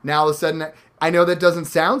 Now all of a sudden, I know that doesn't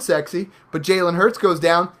sound sexy, but Jalen Hurts goes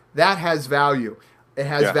down. That has value. It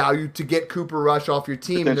has value to get Cooper Rush off your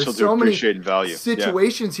team. And there's so many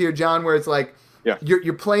situations here, John, where it's like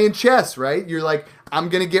you're playing chess, right? You're like, I'm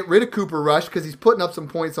going to get rid of Cooper Rush because he's putting up some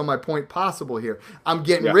points on my point possible here. I'm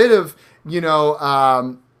getting rid of,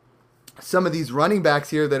 some of these running backs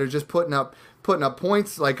here that are just putting up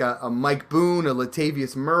points like a Mike Boone, a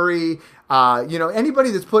Latavius Murray, anybody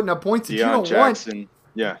that's putting up points that you don't want.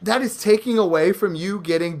 Yeah, that is taking away from you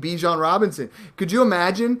getting Bijan Robinson. Could you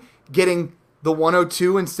imagine getting the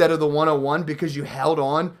 102 instead of the 101 because you held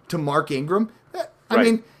on to Mark Ingram?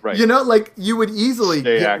 You would easily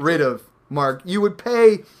get rid of Mark. You would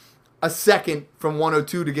pay a second from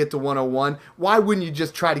 102 to get to 101. Why wouldn't you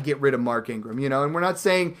just try to get rid of Mark Ingram? You know, and we're not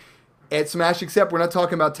saying at Smash Accept, we're not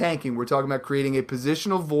talking about tanking. We're talking about creating a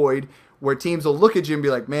positional void where teams will look at you and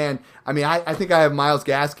be like, man, I mean, I think I have Myles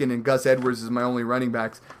Gaskin and Gus Edwards as my only running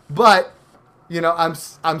backs. But, I'm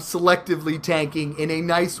selectively tanking in a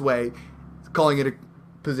nice way, calling it a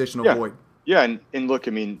positional void. Yeah, and look,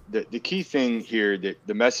 I mean, the key thing here,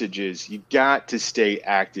 the message is you got to stay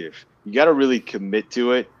active. You got to really commit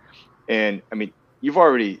to it. And, I mean, you've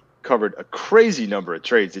already covered a crazy number of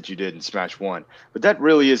trades that you did in Smash 1. But that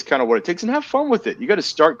really is kind of what it takes. And have fun with it. You got to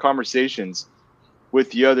start conversations with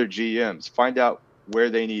the other GMs. Find out where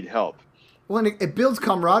they need help. Well, and it builds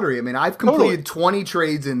camaraderie. I mean, I've completed 20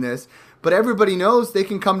 trades in this, but everybody knows they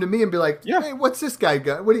can come to me and be like, hey, what's this guy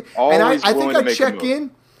got? And I think I check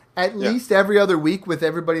in at least every other week with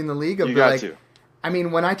everybody in the league. I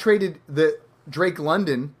mean, when I traded the Drake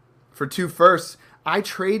London for 2 firsts, I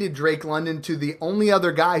traded Drake London to the only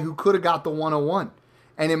other guy who could have got the 101.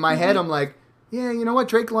 And in my head, I'm like, yeah, you know what?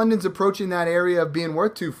 Drake London's approaching that area of being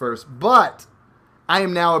worth 2 firsts. But I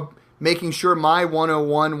am now making sure my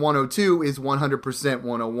 101, 102 is 100%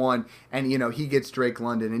 101, and he gets Drake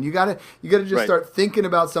London. And you gotta just start thinking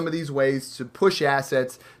about some of these ways to push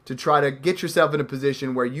assets to try to get yourself in a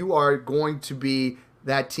position where you are going to be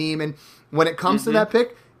that team. And when it comes to that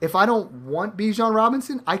pick, if I don't want Bijan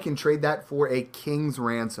Robinson, I can trade that for a king's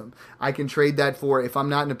ransom. I can trade that for, if I'm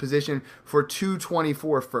not in a position, for 2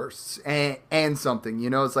 24 firsts and something.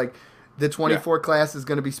 It's like the 24 class is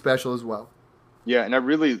going to be special as well. Yeah, and I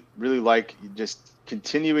really, really like just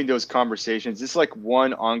continuing those conversations. It's like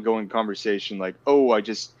one ongoing conversation, like, oh, I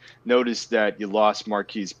just noticed that you lost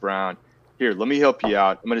Marquise Brown. Here, let me help you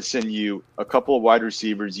out. I'm going to send you a couple of wide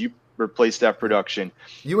receivers. You replace that production.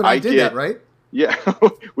 You and I did that, right? Yeah,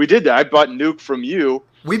 we did that. I bought Nuke from you.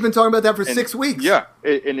 We've been talking about that for 6 weeks. Yeah,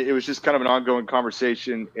 and it was just kind of an ongoing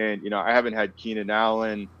conversation. And, I haven't had Keenan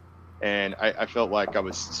Allen, and I felt like I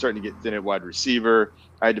was starting to get thin at wide receiver.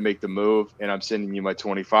 I had to make the move, and I'm sending you my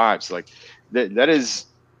 25s. Like that is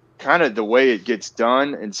kind of the way it gets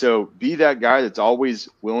done. And so be that guy that's always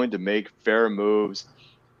willing to make fair moves.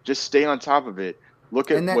 Just stay on top of it.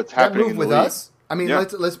 Look at what's happening in the league. Us. I mean,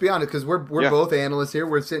 let's be honest, because we're both analysts here.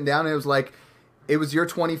 We're sitting down, and it was like, it was your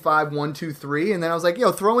 25, 1, 2, 3, and then I was like,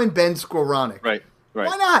 throw in Ben Skowronek. Right.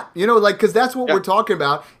 Why not? Because that's what we're talking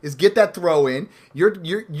about, is get that throw in.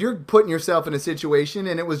 You're putting yourself in a situation,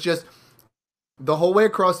 and it was just the whole way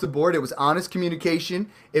across the board. It was honest communication.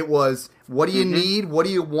 It was, what do you need? What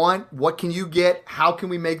do you want? What can you get? How can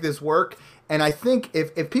we make this work? And I think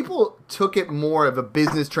if people took it more of a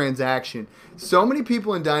business transaction, so many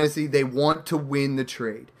people in Dynasty, they want to win the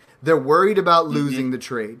trade. They're worried about losing the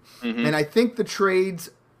trade. And I think the trades,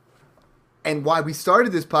 and why we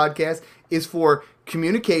started this podcast, is for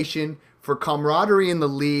communication, for camaraderie in the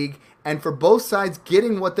league, and for both sides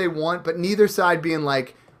getting what they want, but neither side being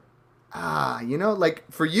like, like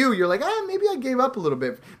for you, you're like, maybe I gave up a little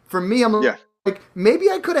bit. For me, I'm like, maybe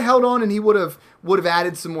I could have held on and he would have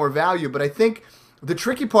added some more value. But I think the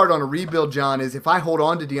tricky part on a rebuild, John, is if I hold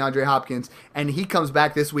on to DeAndre Hopkins and he comes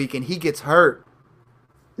back this week and he gets hurt,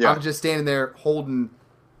 I'm just standing there holding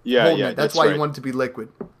it. That's why you want it to be liquid.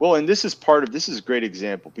 Well, and this is a great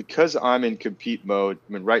example because I'm in compete mode.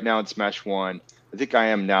 I mean, right now in Smash 1, I think I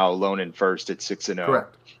am now alone in first at 6-0.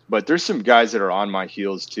 Correct. But there's some guys that are on my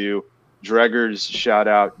heels too. Dreggers, shout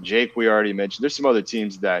out. Jake, we already mentioned. There's some other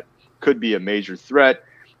teams that could be a major threat.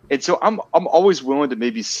 And so I'm always willing to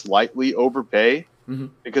maybe slightly overpay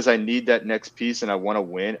because I need that next piece and I want to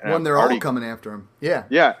win. And they're all coming after him. Yeah.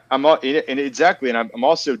 Yeah. Exactly. And I'm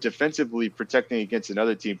also defensively protecting against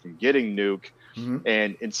another team from getting nuke.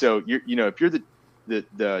 And so if you're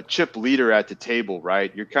the chip leader at the table,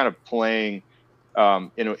 right, you're kind of playing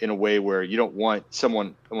in a way where you don't want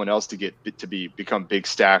someone else to become big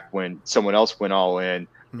stack when someone else went all in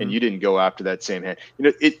and you didn't go after that same hand.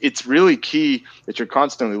 It's really key that you're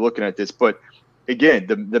constantly looking at this. But again,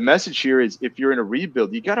 the message here is if you're in a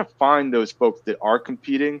rebuild, you got to find those folks that are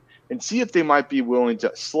competing and see if they might be willing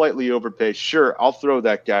to slightly overpay. Sure, I'll throw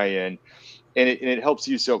that guy in, and it helps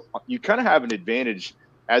you. So you kind of have an advantage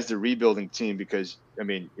as the rebuilding team because, I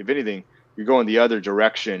mean, if anything, you're going the other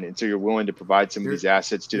direction, and so you're willing to provide some of these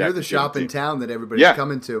assets to that. You're the shop in town that everybody's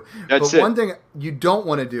coming to. But one thing you don't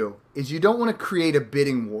want to do is you don't want to create a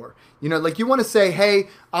bidding war. Like you want to say, hey,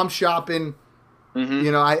 I'm shopping.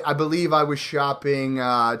 I believe I was shopping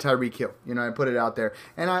Tyreek Hill. I put it out there.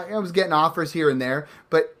 And I was getting offers here and there.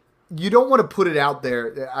 But you don't want to put it out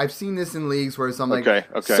there. I've seen this in leagues where I'm like,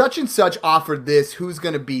 such and such offered this. Who's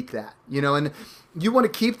going to beat that? And you want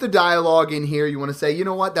to keep the dialogue in here. You want to say, you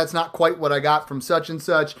know what, that's not quite what I got from such and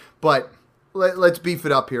such, but let's beef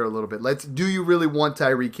it up here a little bit. Do you really want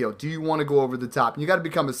Tyreek Hill? Do you want to go over the top? And you got to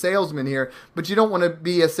become a salesman here, but you don't want to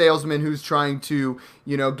be a salesman who's trying to,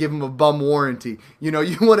 give him a bum warranty.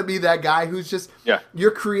 You want to be that guy who's just,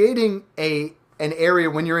 you're creating an area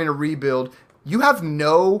when you're in a rebuild. You have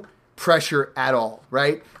no pressure at all,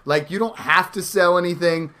 right? Like you don't have to sell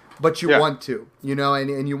anything, but you want to,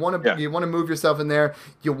 and you want to move yourself in there.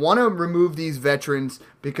 You want to remove these veterans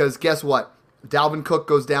because guess what? Dalvin Cook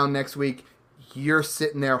goes down next week. You're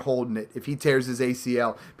sitting there holding it if he tears his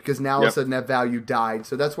ACL because now all of a sudden that value died.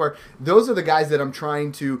 So that's where those are the guys that I'm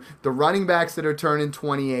trying to, the running backs that are turning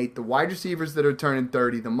 28, the wide receivers that are turning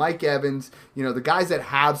 30, the Mike Evans, the guys that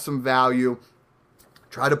have some value,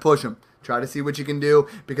 try to push them. Try to see what you can do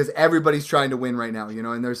because everybody's trying to win right now,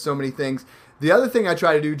 and there's so many things. The other thing I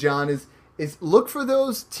try to do, John, is look for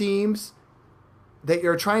those teams that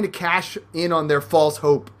you're trying to cash in on their false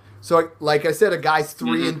hope. So, like I said, a guy's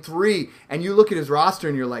 3-3, and you look at his roster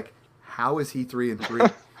and you're like, how is he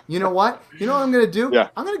 3-3? You know what? You know what I'm going to do? Yeah.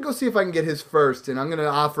 I'm going to go see if I can get his first, and I'm going to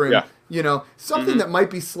offer him, something that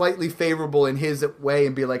might be slightly favorable in his way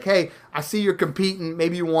and be like, hey, I see you're competing.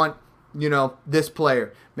 Maybe you want, this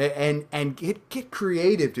player. And get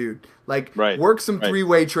creative, dude. Like, work some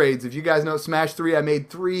three-way trades. If you guys know Smash 3, I made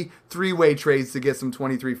three-way trades to get some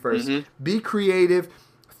 23 first. Be creative.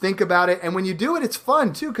 Think about it. And when you do it, it's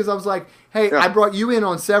fun, too, because I was like, hey, I brought you in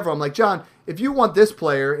on several. I'm like, John, if you want this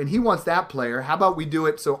player and he wants that player, how about we do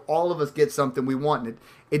it so all of us get something we want? And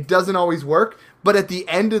it doesn't always work. But at the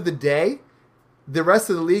end of the day, the rest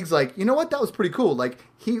of the league's like, you know what? That was pretty cool. Like,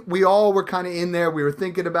 we all were kind of in there. We were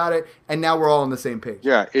thinking about it, and now we're all on the same page.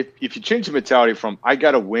 Yeah, if you change the mentality from I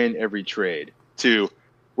got to win every trade to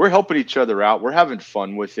we're helping each other out, we're having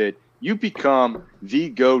fun with it, you become the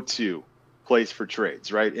go-to place for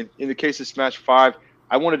trades, right? In the case of Smash 5,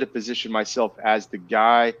 I wanted to position myself as the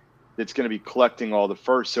guy that's going to be collecting all the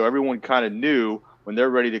first, so everyone kind of knew when they're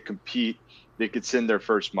ready to compete, they could send their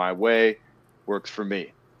first my way. Works for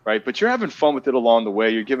me. Right, but you're having fun with it along the way.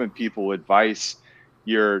 You're giving people advice.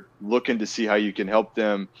 You're looking to see how you can help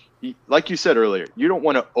them. Like you said earlier, you don't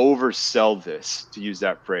want to oversell this, to use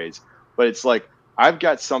that phrase. But it's like, I've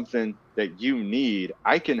got something that you need.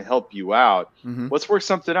 I can help you out. Let's work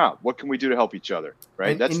something out. What can we do to help each other?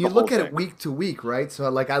 Right. And you look at it week to week, right? So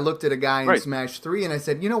like I looked at a guy in Smash 3 and I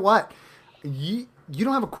said, you know what? You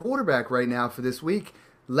don't have a quarterback right now for this week.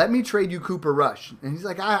 Let me trade you Cooper Rush. And he's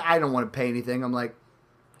like, I don't want to pay anything. I'm like,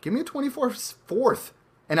 give me a 24th.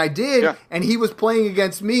 And I did, and he was playing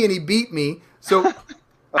against me, and he beat me. So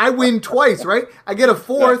I win twice, right? I get a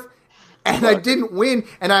fourth, and I didn't win,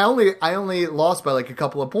 and I only lost by like a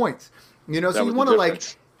couple of points. So you want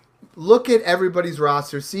to look at everybody's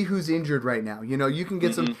roster, see who's injured right now. You know, you can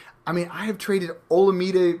get some. I mean, I have traded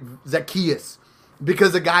Olamide Zacchaeus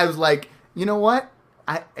because the guy was like, you know what?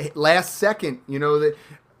 Last second, you know, that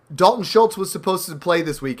Dalton Schultz was supposed to play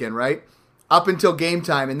this weekend, right? Up until game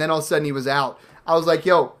time, and then all of a sudden he was out. I was like,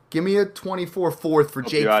 yo, give me a 24-4 for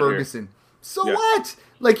Jake Ferguson. So what?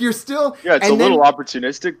 Like, you're still... Yeah, it's a little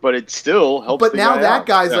opportunistic, but it still helps. But now that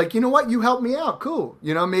guy's like, you know what? You helped me out. Cool.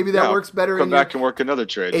 You know, maybe that works better. Come back and work another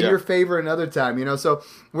trade. In your favor another time, you know. So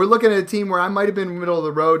we're looking at a team where I might have been middle of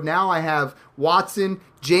the road. Now I have Watson,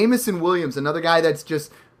 Jamison Williams, another guy that's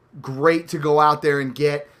just great to go out there and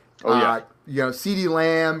get. You know, CeeDee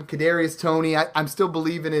Lamb, Kadarius Toney. I'm still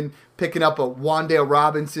believing in picking up a Wan'Dale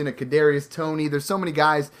Robinson, a Kadarius Toney. There's so many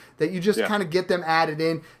guys that you just kind of get them added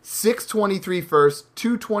in. 623 first,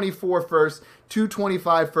 224 first,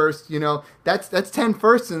 225 first. You know, that's 10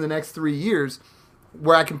 firsts in the next 3 years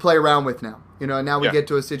where I can play around with now. You know, and now we get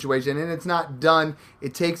to a situation, and it's not done.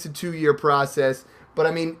 It takes a 2-year process. But,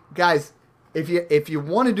 I mean, guys, if you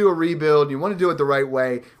want to do a rebuild, you want to do it the right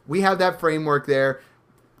way, we have that framework there.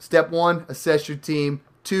 Step 1, assess your team.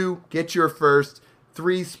 2, get your first.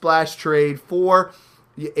 3, splash trade. 4,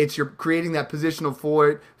 it's you're creating that positional for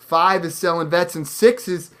it. 5 is selling vets. And 6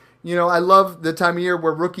 is, you know, I love the time of year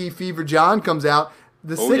where Rookie Fever John comes out.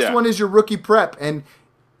 The sixth one is your rookie prep. And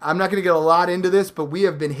I'm not going to get a lot into this, but we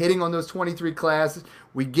have been hitting on those 23 classes.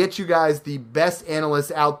 We get you guys the best analysts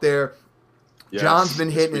out there. Yes, John's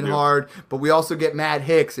been hitting it hard, but we also get Matt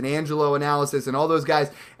Hicks and Angelo Analysis and all those guys,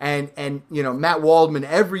 and you know, Matt Waldman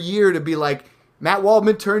every year to be like, Matt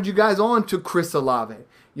Waldman turned you guys on to Chris Olave.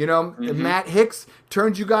 You know, Matt Hicks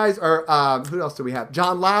turned you guys, or who else do we have?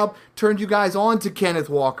 John Laub turned you guys on to Kenneth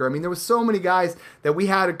Walker. I mean, there was so many guys that we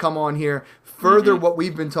had to come on here, further what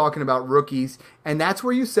we've been talking about rookies, and that's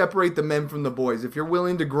where you separate the men from the boys. If you're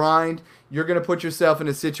willing to grind, you're going to put yourself in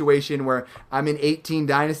a situation where I'm in 18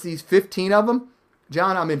 dynasties, 15 of them,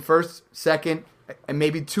 John, I'm in first, second, and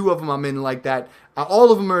maybe 2 of them I'm in like that.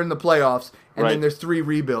 All of them are in the playoffs, and then there's 3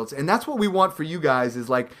 rebuilds. And that's what we want for you guys, is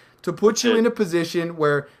like to put you in a position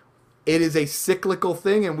where it is a cyclical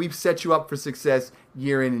thing, and we've set you up for success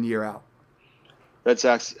year in and year out. That's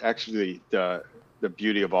actually the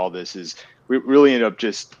beauty of all this, is we really end up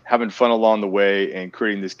just having fun along the way and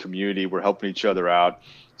creating this community. We're helping each other out.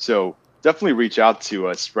 So definitely reach out to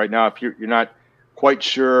us. Right now, if you're not quite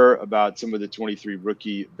sure about some of the 23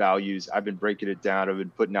 rookie values, I've been breaking it down. I've been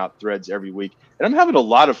putting out threads every week, and I'm having a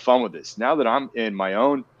lot of fun with this. Now that I'm in my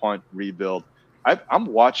own punt rebuild, I'm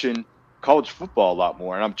watching college football a lot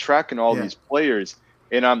more, and I'm tracking all these players,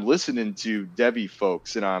 and I'm listening to Debbie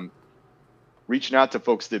folks, and I'm reaching out to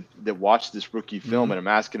folks that watch this rookie film, and I'm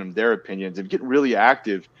asking them their opinions and getting really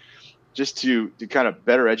active just to kind of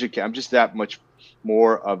better educate. I'm just that much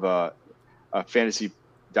more of a fantasy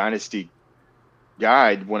dynasty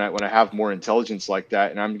guide when I have more intelligence like that,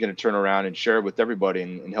 and I'm going to turn around and share it with everybody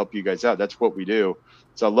and help you guys out. That's what we do.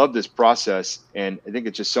 So I love this process, and I think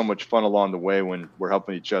it's just so much fun along the way when we're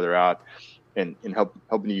helping each other out and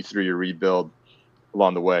helping you through your rebuild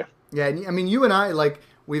along the way. Yeah, I mean, you and I, like,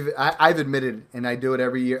 I've admitted, and I do it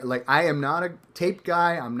every year, like, I am not a tape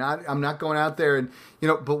guy. I'm not going out there and, you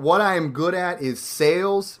know, but what I am good at is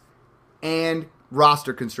sales and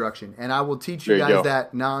roster construction, and I will teach you guys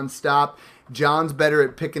that nonstop. John's better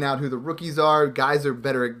at picking out who the rookies are. Guys are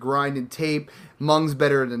better at grinding tape. Mung's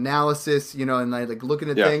better at analysis, you know, and like looking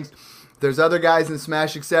at things. There's other guys in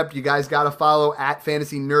Smash Accept. You guys got to follow at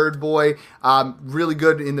Fantasy Nerd Boy. Really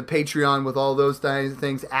good in the Patreon with all those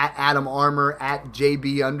things. At Adam Armour, at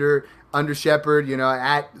JB Under Shepherd, you know,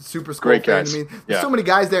 at Super Skull Fan. I mean, there's so many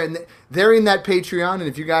guys there, and they're in that Patreon. And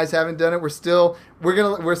if you guys haven't done it, we're still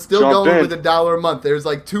going with $1 a month. There's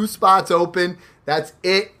like 2 spots open. That's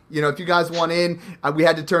it. You know, if you guys want in, we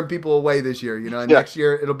had to turn people away this year. You know, and next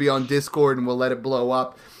year it'll be on Discord, and we'll let it blow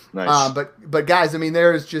up. Nice. But guys, I mean,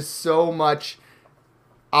 there is just so much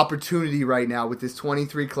opportunity right now with this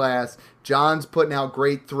 23 class. John's putting out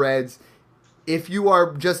great threads. If you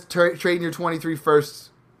are just trading your 23 firsts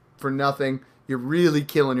for nothing, you're really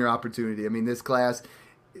killing your opportunity. I mean, this class,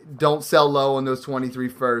 don't sell low on those 23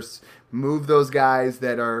 firsts. Move those guys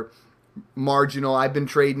that are marginal. I've been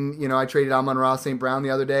trading, you know, I traded Amon-Ra St. Brown the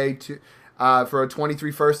other day for a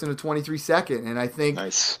 23 first and a 23 second. And I think,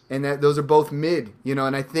 and that those are both mid, you know,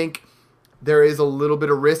 and I think there is a little bit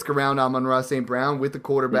of risk around Amon-Ra St. Brown with the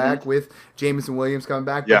quarterback, with Jamison Williams coming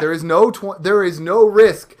back. But there is no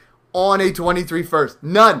risk on a 23 first.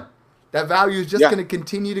 None. That value is just going to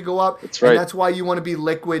continue to go up. That's right. And that's why you want to be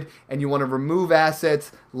liquid and you want to remove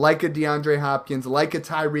assets like a DeAndre Hopkins, like a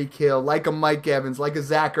Tyreek Hill, like a Mike Evans, like a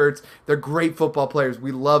Zach Ertz. They're great football players.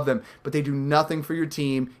 We love them. But they do nothing for your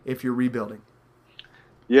team if you're rebuilding.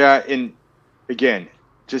 Yeah, and again,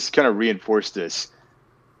 just kind of reinforce this.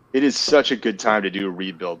 It is such a good time to do a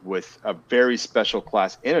rebuild with a very special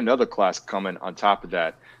class and another class coming on top of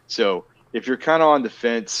that. So if you're kind of on the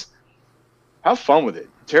fence, have fun with it.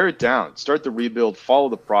 Tear it down. Start the rebuild. Follow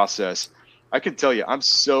the process. I can tell you, I'm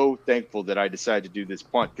so thankful that I decided to do this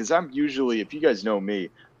punt because I'm usually, if you guys know me,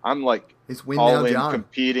 I'm like all in,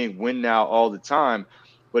 competing, win now all the time.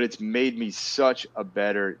 But it's made me such a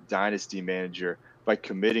better dynasty manager by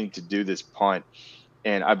committing to do this punt.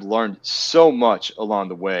 And I've learned so much along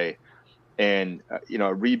the way. And,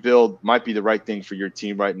 a rebuild might be the right thing for your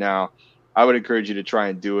team right now. I would encourage you to try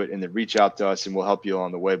and do it and then reach out to us and we'll help you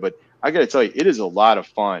along the way. But I got to tell you, it is a lot of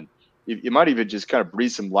fun. You might even just kind of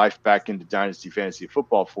breathe some life back into Dynasty Fantasy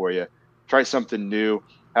Football for you. Try something new,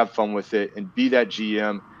 have fun with it, and be that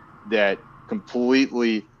GM that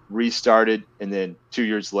completely restarted and then 2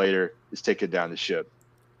 years later is taking down the ship.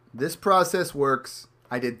 This process works.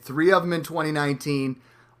 I did 3 of them in 2019.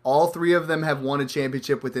 All 3 of them have won a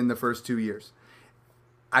championship within the first 2 years.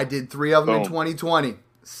 I did 3 of them in 2020.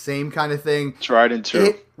 Same kind of thing. Tried and true.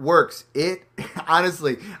 It works. It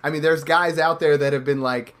honestly, I mean, there's guys out there that have been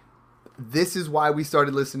like, this is why we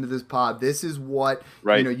started listening to this pod. This is what,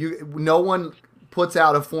 no one puts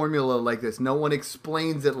out a formula like this. No one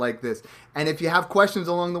explains it like this. And if you have questions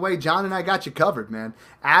along the way, John and I got you covered, man.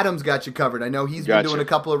 Adam's got you covered. I know he's been doing a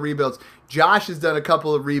couple of rebuilds. Josh has done a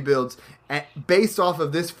couple of rebuilds based off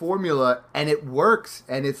of this formula, and it works.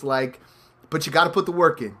 And it's like, but you got to put the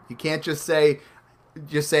work in. You can't just say,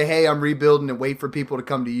 hey, I'm rebuilding and wait for people to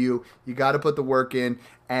come to you. You got to put the work in.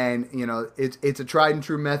 And, it's a tried and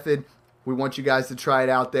true method. We want you guys to try it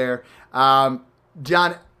out there.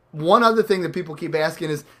 John, one other thing that people keep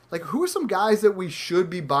asking is, like, who are some guys that we should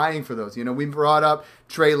be buying for those? We brought up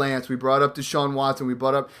Trey Lance. We brought up Deshaun Watson. We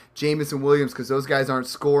brought up Jameson Williams because those guys aren't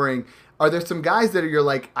scoring. Are there some guys that you're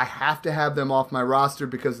like, I have to have them off my roster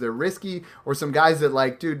because they're risky? Or some guys that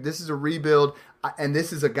like, dude, this is a rebuild, and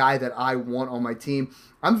this is a guy that I want on my team?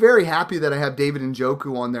 I'm very happy that I have David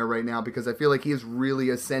Njoku on there right now because I feel like he is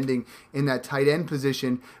really ascending in that tight end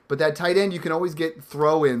position. But that tight end, you can always get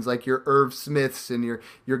throw-ins like your Irv Smiths and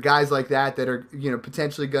your guys like that are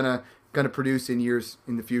potentially gonna produce in years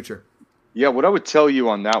in the future. Yeah, what I would tell you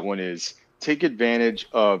on that one is take advantage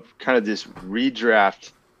of kind of this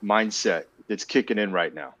redraft mindset that's kicking in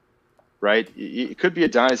right now, right? It could be a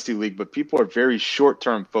dynasty league, but people are very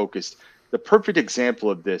short-term focused. The perfect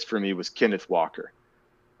example of this for me was Kenneth Walker.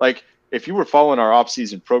 Like, if you were following our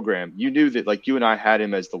offseason program, you knew that, like, you and I had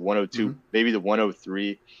him as the 102, maybe the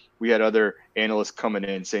 103. We had other analysts coming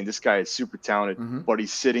in saying this guy is super talented, but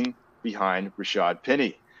he's sitting behind Rashad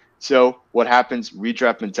Penny. So what happens?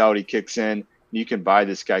 Redraft mentality kicks in. You can buy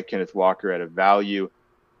this guy, Kenneth Walker, at a value.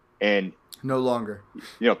 And no longer.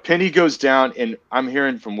 Penny goes down, and I'm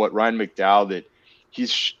hearing from Ryan McDowell that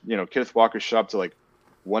he's, Kenneth Walker shot up to like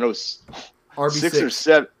 106 or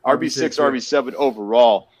 7, RB6, RB7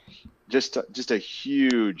 overall. Just a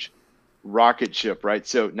huge rocket ship, right?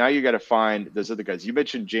 So now you got to find those other guys. You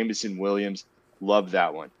mentioned Jameson Williams. Love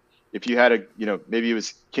that one. If you had maybe it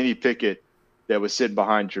was Kenny Pickett that was sitting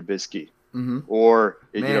behind Trubisky. Or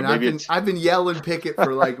maybe I've been yelling Pickett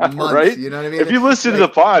for like months. Right? You know what I mean? If you listen to the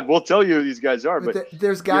pod, we'll tell you who these guys are. But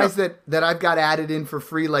there's guys that I've got added in for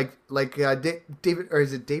free, like David, or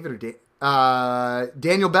is it David or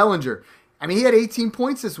Daniel Bellinger. I mean, he had 18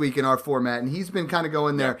 points this week in our format, and he's been kind of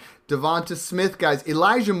going there. Devonta Smith, guys.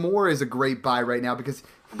 Elijah Moore is a great buy right now because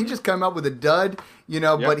he just came up with a dud,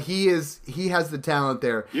 but he has the talent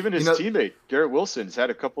there. Even his teammate, Garrett Wilson, has had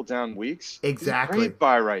a couple down weeks. Exactly. Great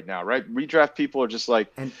buy right now, right? Redraft people are just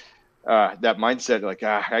like that mindset, like,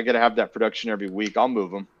 I got to have that production every week. I'll move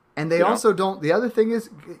them. And they also don't. The other thing is,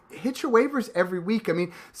 hit your waivers every week. I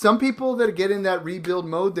mean, some people that get in that rebuild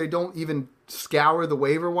mode, they don't even scour the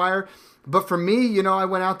waiver wire. But for me, I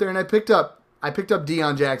went out there and I picked up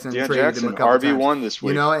Deion Jackson and traded him a couple RB1 times. this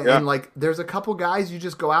week. And like there's a couple guys you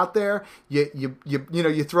just go out there, you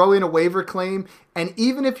throw in a waiver claim, and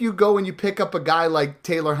even if you go and you pick up a guy like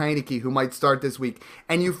Taylor Heineke who might start this week,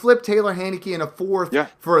 and you flip Taylor Heineke in a fourth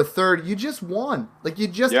for a third, you just won. Like you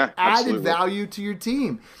just added value to your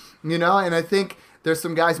team. And I think there's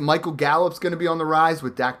some guys. Michael Gallup's going to be on the rise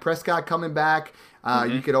with Dak Prescott coming back.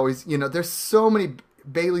 You could always, there's so many.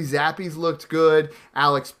 Bailey Zappi's looked good.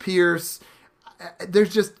 Alex Pierce.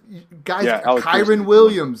 there's just guys, Alec Kyron Pearson.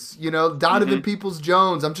 Williams, Donovan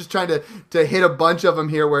Peoples-Jones. I'm just trying to hit a bunch of them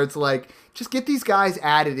here where it's like, just get these guys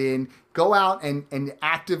added in, go out and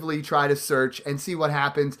actively try to search and see what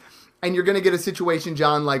happens. And you're going to get a situation,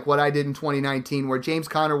 John, like what I did in 2019, where James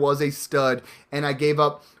Conner was a stud, and I gave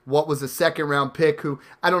up what was a second-round pick, who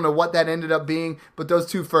I don't know what that ended up being, but those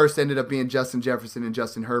two first ended up being Justin Jefferson and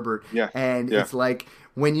Justin Herbert. Yeah. And it's like,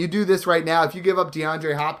 when you do this right now, if you give up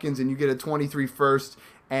DeAndre Hopkins and you get a 23 first,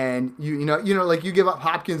 and you give up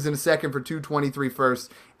Hopkins in a second for 223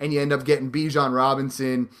 first, and you end up getting Bijan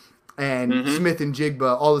Robinson and Smith and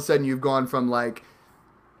Jigba, all of a sudden you've gone from like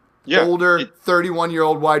older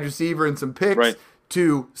 31-year-old wide receiver and some picks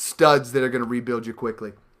to studs that are going to rebuild you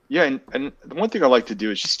quickly. Yeah, and the one thing I like to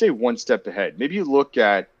do is just stay one step ahead. Maybe you look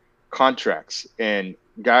at contracts and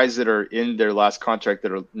guys that are in their last contract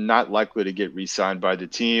that are not likely to get re-signed by the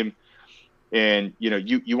team. And,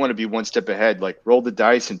 you want to be one step ahead, like roll the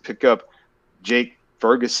dice and pick up Jake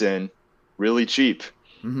Ferguson really cheap.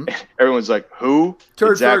 Everyone's like, who?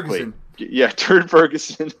 Turd exactly. Ferguson. Yeah, Turd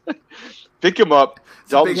Ferguson. Pick him up.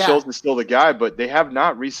 Dalton Schultz is still the guy, but they have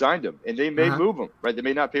not re-signed him, and they may move him, right? They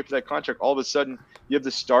may not pay for that contract. All of a sudden, you have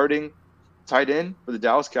the starting tight end for the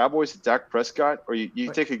Dallas Cowboys, Dak Prescott, or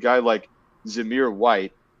you take a guy like Zamir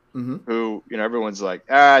White, who, everyone's like,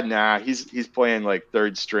 he's playing like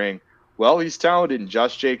third string. Well, he's talented, and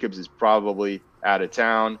Josh Jacobs is probably out of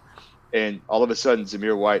town, and all of a sudden,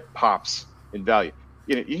 Zamir White pops in value.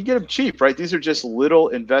 You can get him cheap, right? These are just little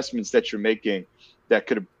investments that you're making that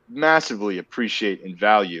could massively appreciate in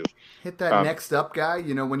value. Hit that next up guy.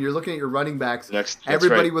 When you're looking at your running backs,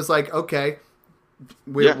 everybody was like, okay,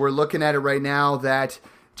 we're looking at it right now that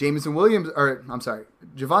Javonte Williams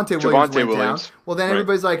went down. Well, then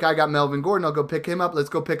everybody's like, I got Melvin Gordon. I'll go pick him up. Let's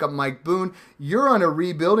go pick up Mike Boone. You're on a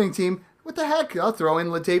rebuilding team. What the heck? I'll throw in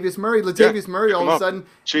Latavius Murray. Murray all of a sudden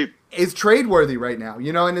cheap is trade worthy right now.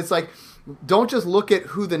 And it's like, don't just look at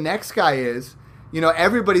who the next guy is.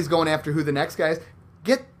 Everybody's going after who the next guy is.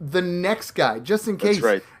 Get the next guy just in case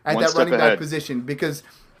at that running back position, because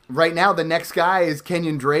right now the next guy is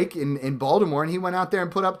Kenyon Drake in Baltimore, and he went out there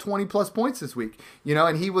and put up 20-plus points this week.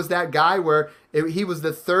 And he was that guy where he was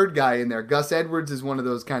the third guy in there. Gus Edwards is one of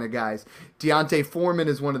those kind of guys. Deontay Foreman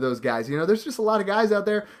is one of those guys. There's just a lot of guys out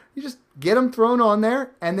there. You just get them thrown on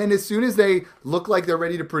there, and then as soon as they look like they're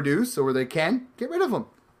ready to produce or they can, get rid of them.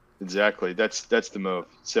 Exactly. That's the move.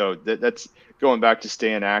 So that's going back to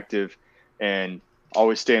staying active and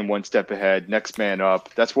always staying one step ahead, next man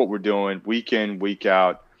up. That's what we're doing week in, week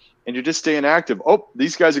out. And you're just staying active. Oh,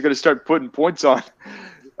 these guys are going to start putting points on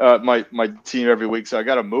my team every week, so I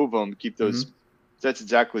got to move them, keep those. That's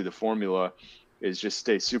exactly the formula, is just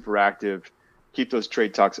stay super active, keep those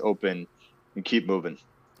trade talks open, and keep moving.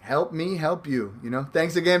 Help me help you.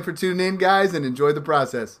 Thanks again for tuning in, guys, and enjoy the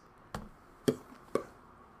process.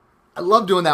 I love doing that.